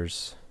mean,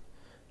 there's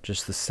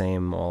just the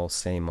same old.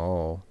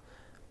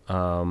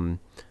 A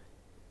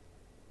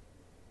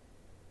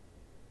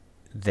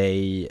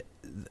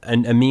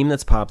meme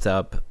that's popped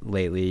up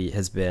lately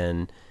has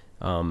been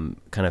kind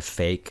of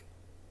fake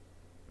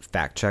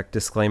fact check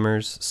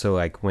disclaimers.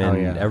 So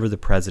whenever the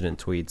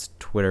president tweets,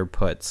 Twitter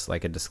puts a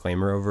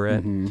disclaimer over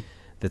it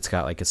that's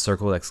got a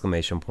circled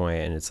exclamation point,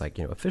 and it's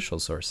official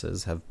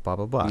sources have blah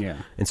blah blah.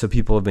 Yeah. And so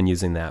people have been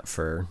using that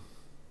for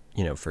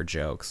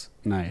jokes.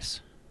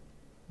 Nice.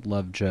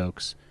 Love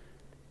jokes.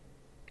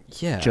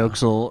 Yeah.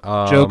 Jokes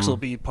will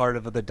be part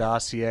of the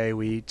dossier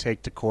we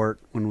take to court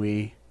when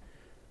we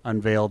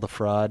unveil the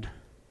fraud.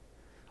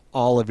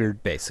 All of your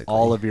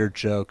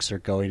jokes are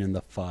going in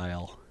the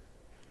file.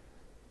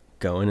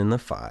 But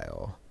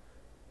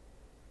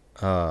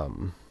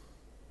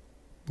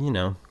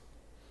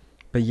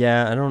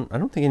yeah, I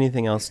don't think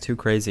anything else too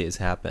crazy has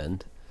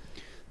happened.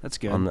 That's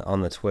good.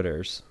 On the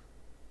Twitters.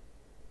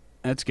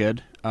 That's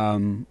good.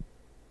 Another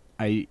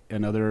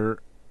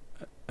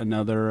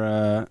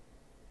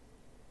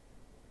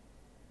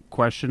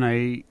question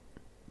I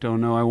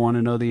don't know I want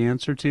to know the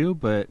answer to,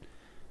 but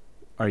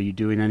are you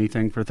doing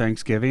anything for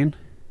Thanksgiving?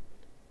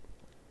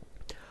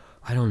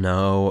 I don't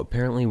know.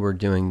 Apparently we're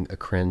doing a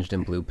cringed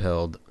and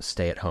blue-pilled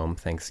stay-at-home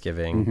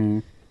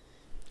Thanksgiving.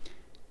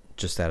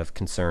 Just out of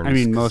concern. I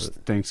mean, most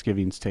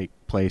Thanksgivings take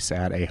place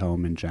at a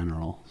home in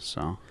general,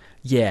 so.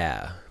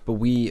 Yeah, but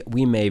we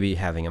may be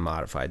having a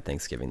modified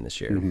Thanksgiving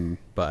this year.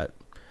 But,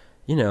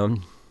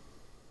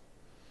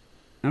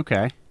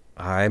 Okay.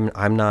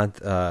 I'm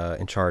not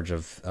in charge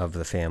of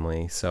the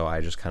family, so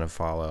I just kind of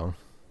follow.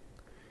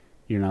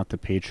 You're not the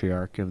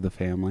patriarch of the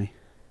family?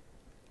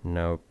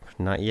 Nope,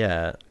 not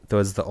yet. Though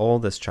as the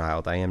oldest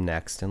child, I am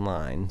next in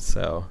line,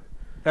 so.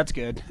 That's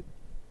good.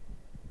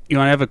 You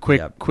want to have a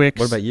quick...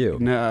 What about you?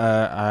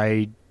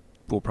 I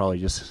will probably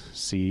just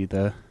see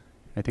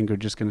I think we're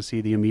just going to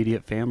see the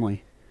immediate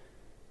family.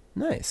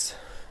 Nice.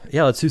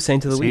 Yeah, let's do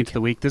Saint of the Week. Saint of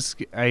the Week.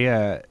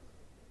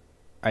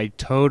 I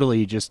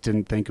totally just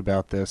didn't think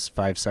about this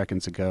 5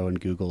 seconds ago and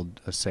Googled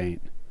a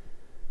saint.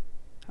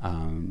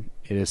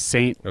 It is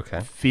Saint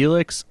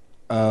Felix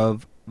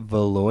of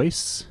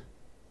Valois.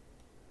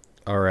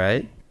 All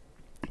right.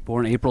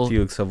 Born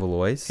Felix of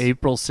Valois.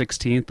 April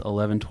 16th,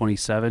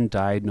 1127.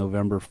 Died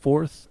November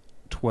 4th,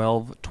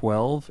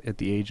 1212 at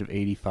the age of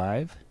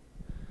 85.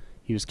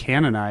 He was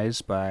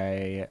canonized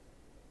by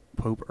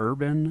Pope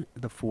Urban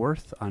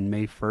IV on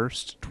May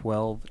 1st,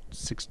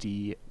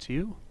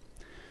 1262.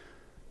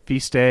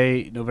 Feast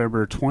day,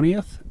 November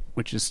 20th,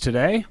 which is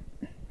today.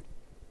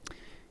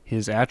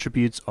 His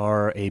attributes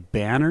are a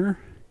banner,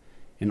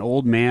 an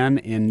old man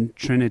in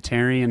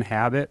Trinitarian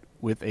habit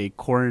with a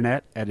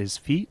coronet at his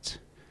feet,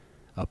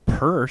 a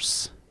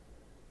purse,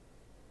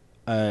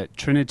 a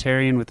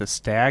Trinitarian with a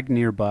stag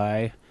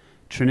nearby,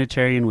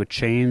 Trinitarian with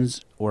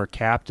chains or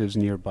captives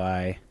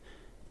nearby,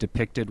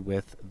 depicted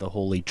with the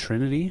Holy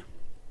Trinity.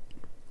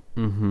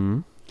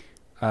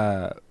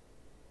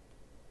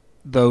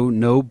 though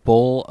no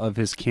bull of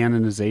his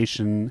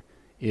canonization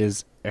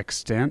is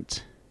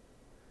extant.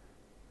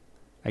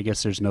 I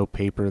guess there's no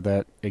paper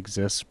that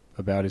exists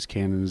about his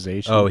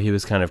canonization. Oh, he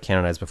was kind of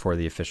canonized before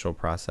the official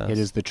process. It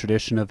is the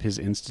tradition of his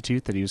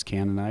institute that he was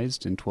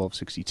canonized in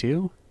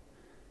 1262.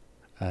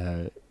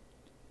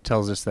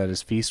 Tells us that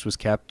his feast was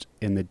kept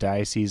in the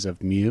Diocese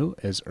of Meaux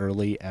as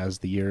early as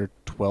the year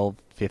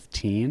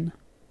 1215.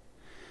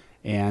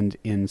 And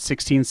in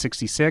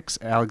 1666,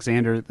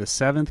 Alexander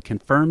VII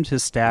confirmed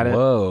his status.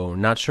 Whoa,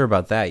 not sure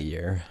about that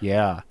year.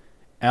 Yeah.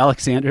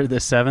 Alexander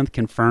VII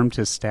confirmed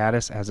his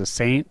status as a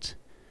saint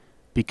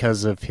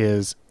because of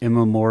his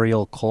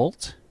immemorial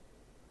cult.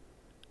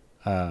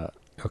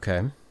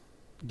 Okay.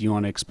 Do you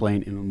want to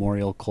explain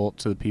immemorial cult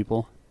to the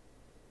people?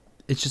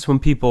 It's just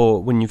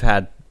when you've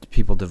had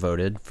people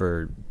devoted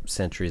for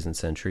centuries and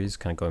centuries,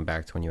 kind of going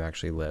back to when you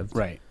actually lived.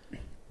 Right.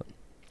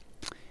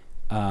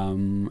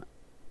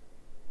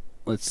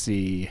 Let's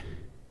see.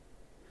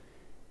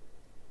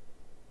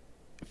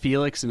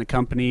 Felix in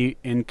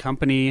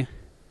company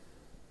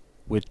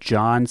with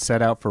John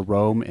set out for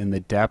Rome in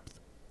the depth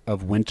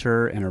of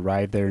winter and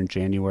arrived there in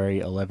January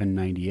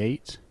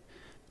 1198.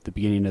 The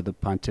beginning of the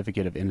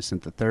pontificate of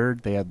Innocent III.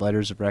 They had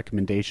letters of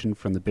recommendation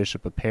from the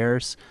Bishop of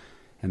Paris,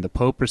 and the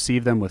Pope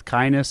received them with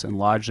kindness and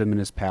lodged them in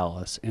his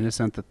palace.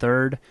 Innocent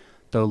III,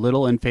 though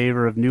little in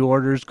favor of new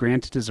orders,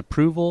 granted his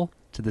approval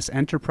to this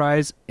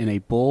enterprise in a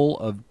bull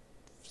of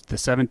the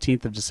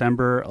 17th of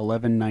December,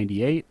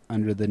 1198,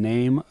 under the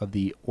name of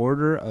the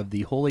Order of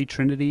the Holy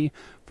Trinity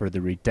for the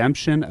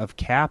redemption of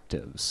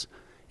captives.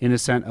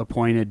 Innocent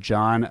appointed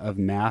John of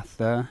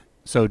Matha.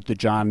 So the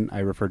John I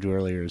referred to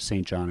earlier is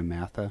St. John of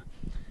Matha.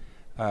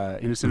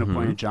 Innocent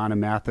appointed John of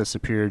Matha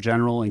superior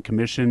general and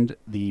commissioned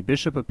the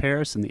Bishop of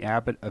Paris and the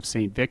Abbot of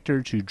St.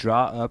 Victor to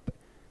draw up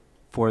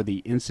for the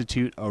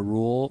Institute a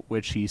rule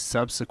which he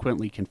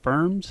subsequently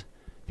confirmed.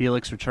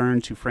 Felix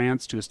returned to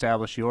France to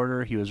establish the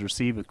order. He was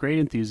received with great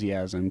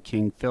enthusiasm.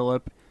 King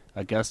Philip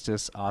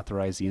Augustus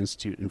authorized the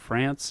institute in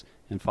France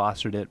and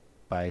fostered it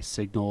by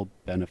signal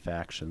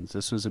benefactions.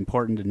 This was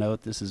important to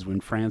note. This is when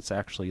France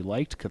actually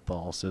liked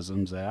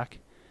Catholicism, Zach.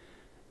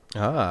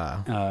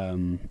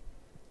 And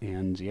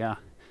yeah,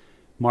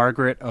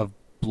 Margaret of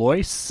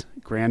Blois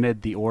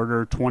granted the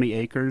order 20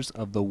 acres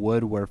of the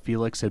wood where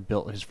Felix had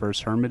built his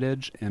first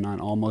hermitage, and on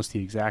almost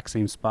the exact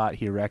same spot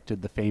he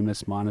erected the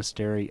famous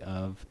monastery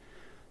of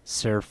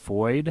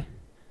Cerfoid,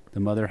 the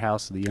mother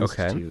house of the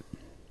institute.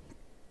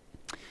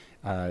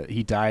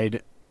 He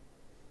died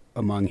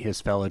among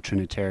his fellow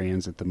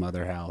Trinitarians at the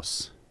mother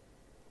house,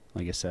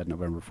 like I said,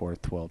 November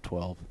 4th,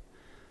 1212.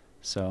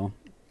 So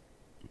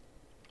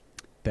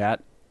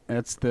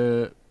that's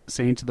the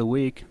saint of the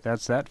week.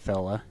 That's that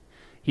fella.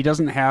 He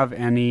doesn't have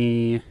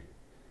any...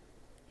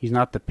 He's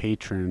not the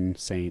patron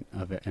saint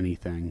of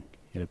anything,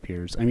 it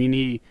appears. I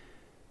mean,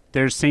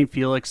 there's St.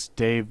 Felix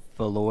de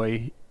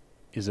Valois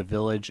is a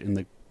village in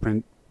the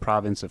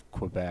province of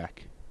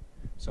Quebec.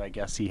 So I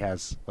guess he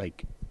has,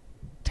 like,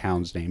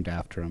 towns named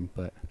after him,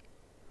 but...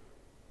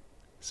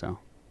 So,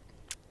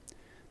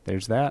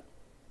 there's that.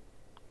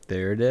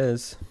 There it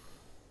is.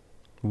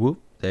 Whoop,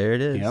 there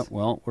it is. Yep,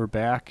 well, we're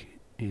back,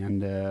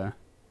 and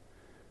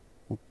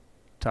we'll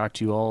talk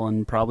to you all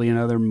in probably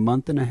another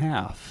month and a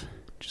half.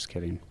 Just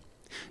kidding.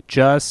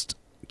 Just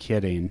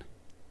kidding.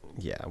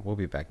 Yeah, we'll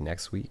be back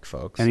next week,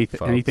 folks.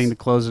 Anything to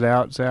close it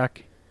out,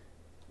 Zach?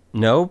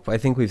 Nope, I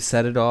think we've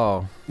said it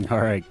all.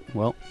 All right,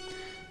 well,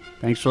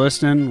 thanks for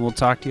listening. We'll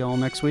talk to you all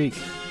next week.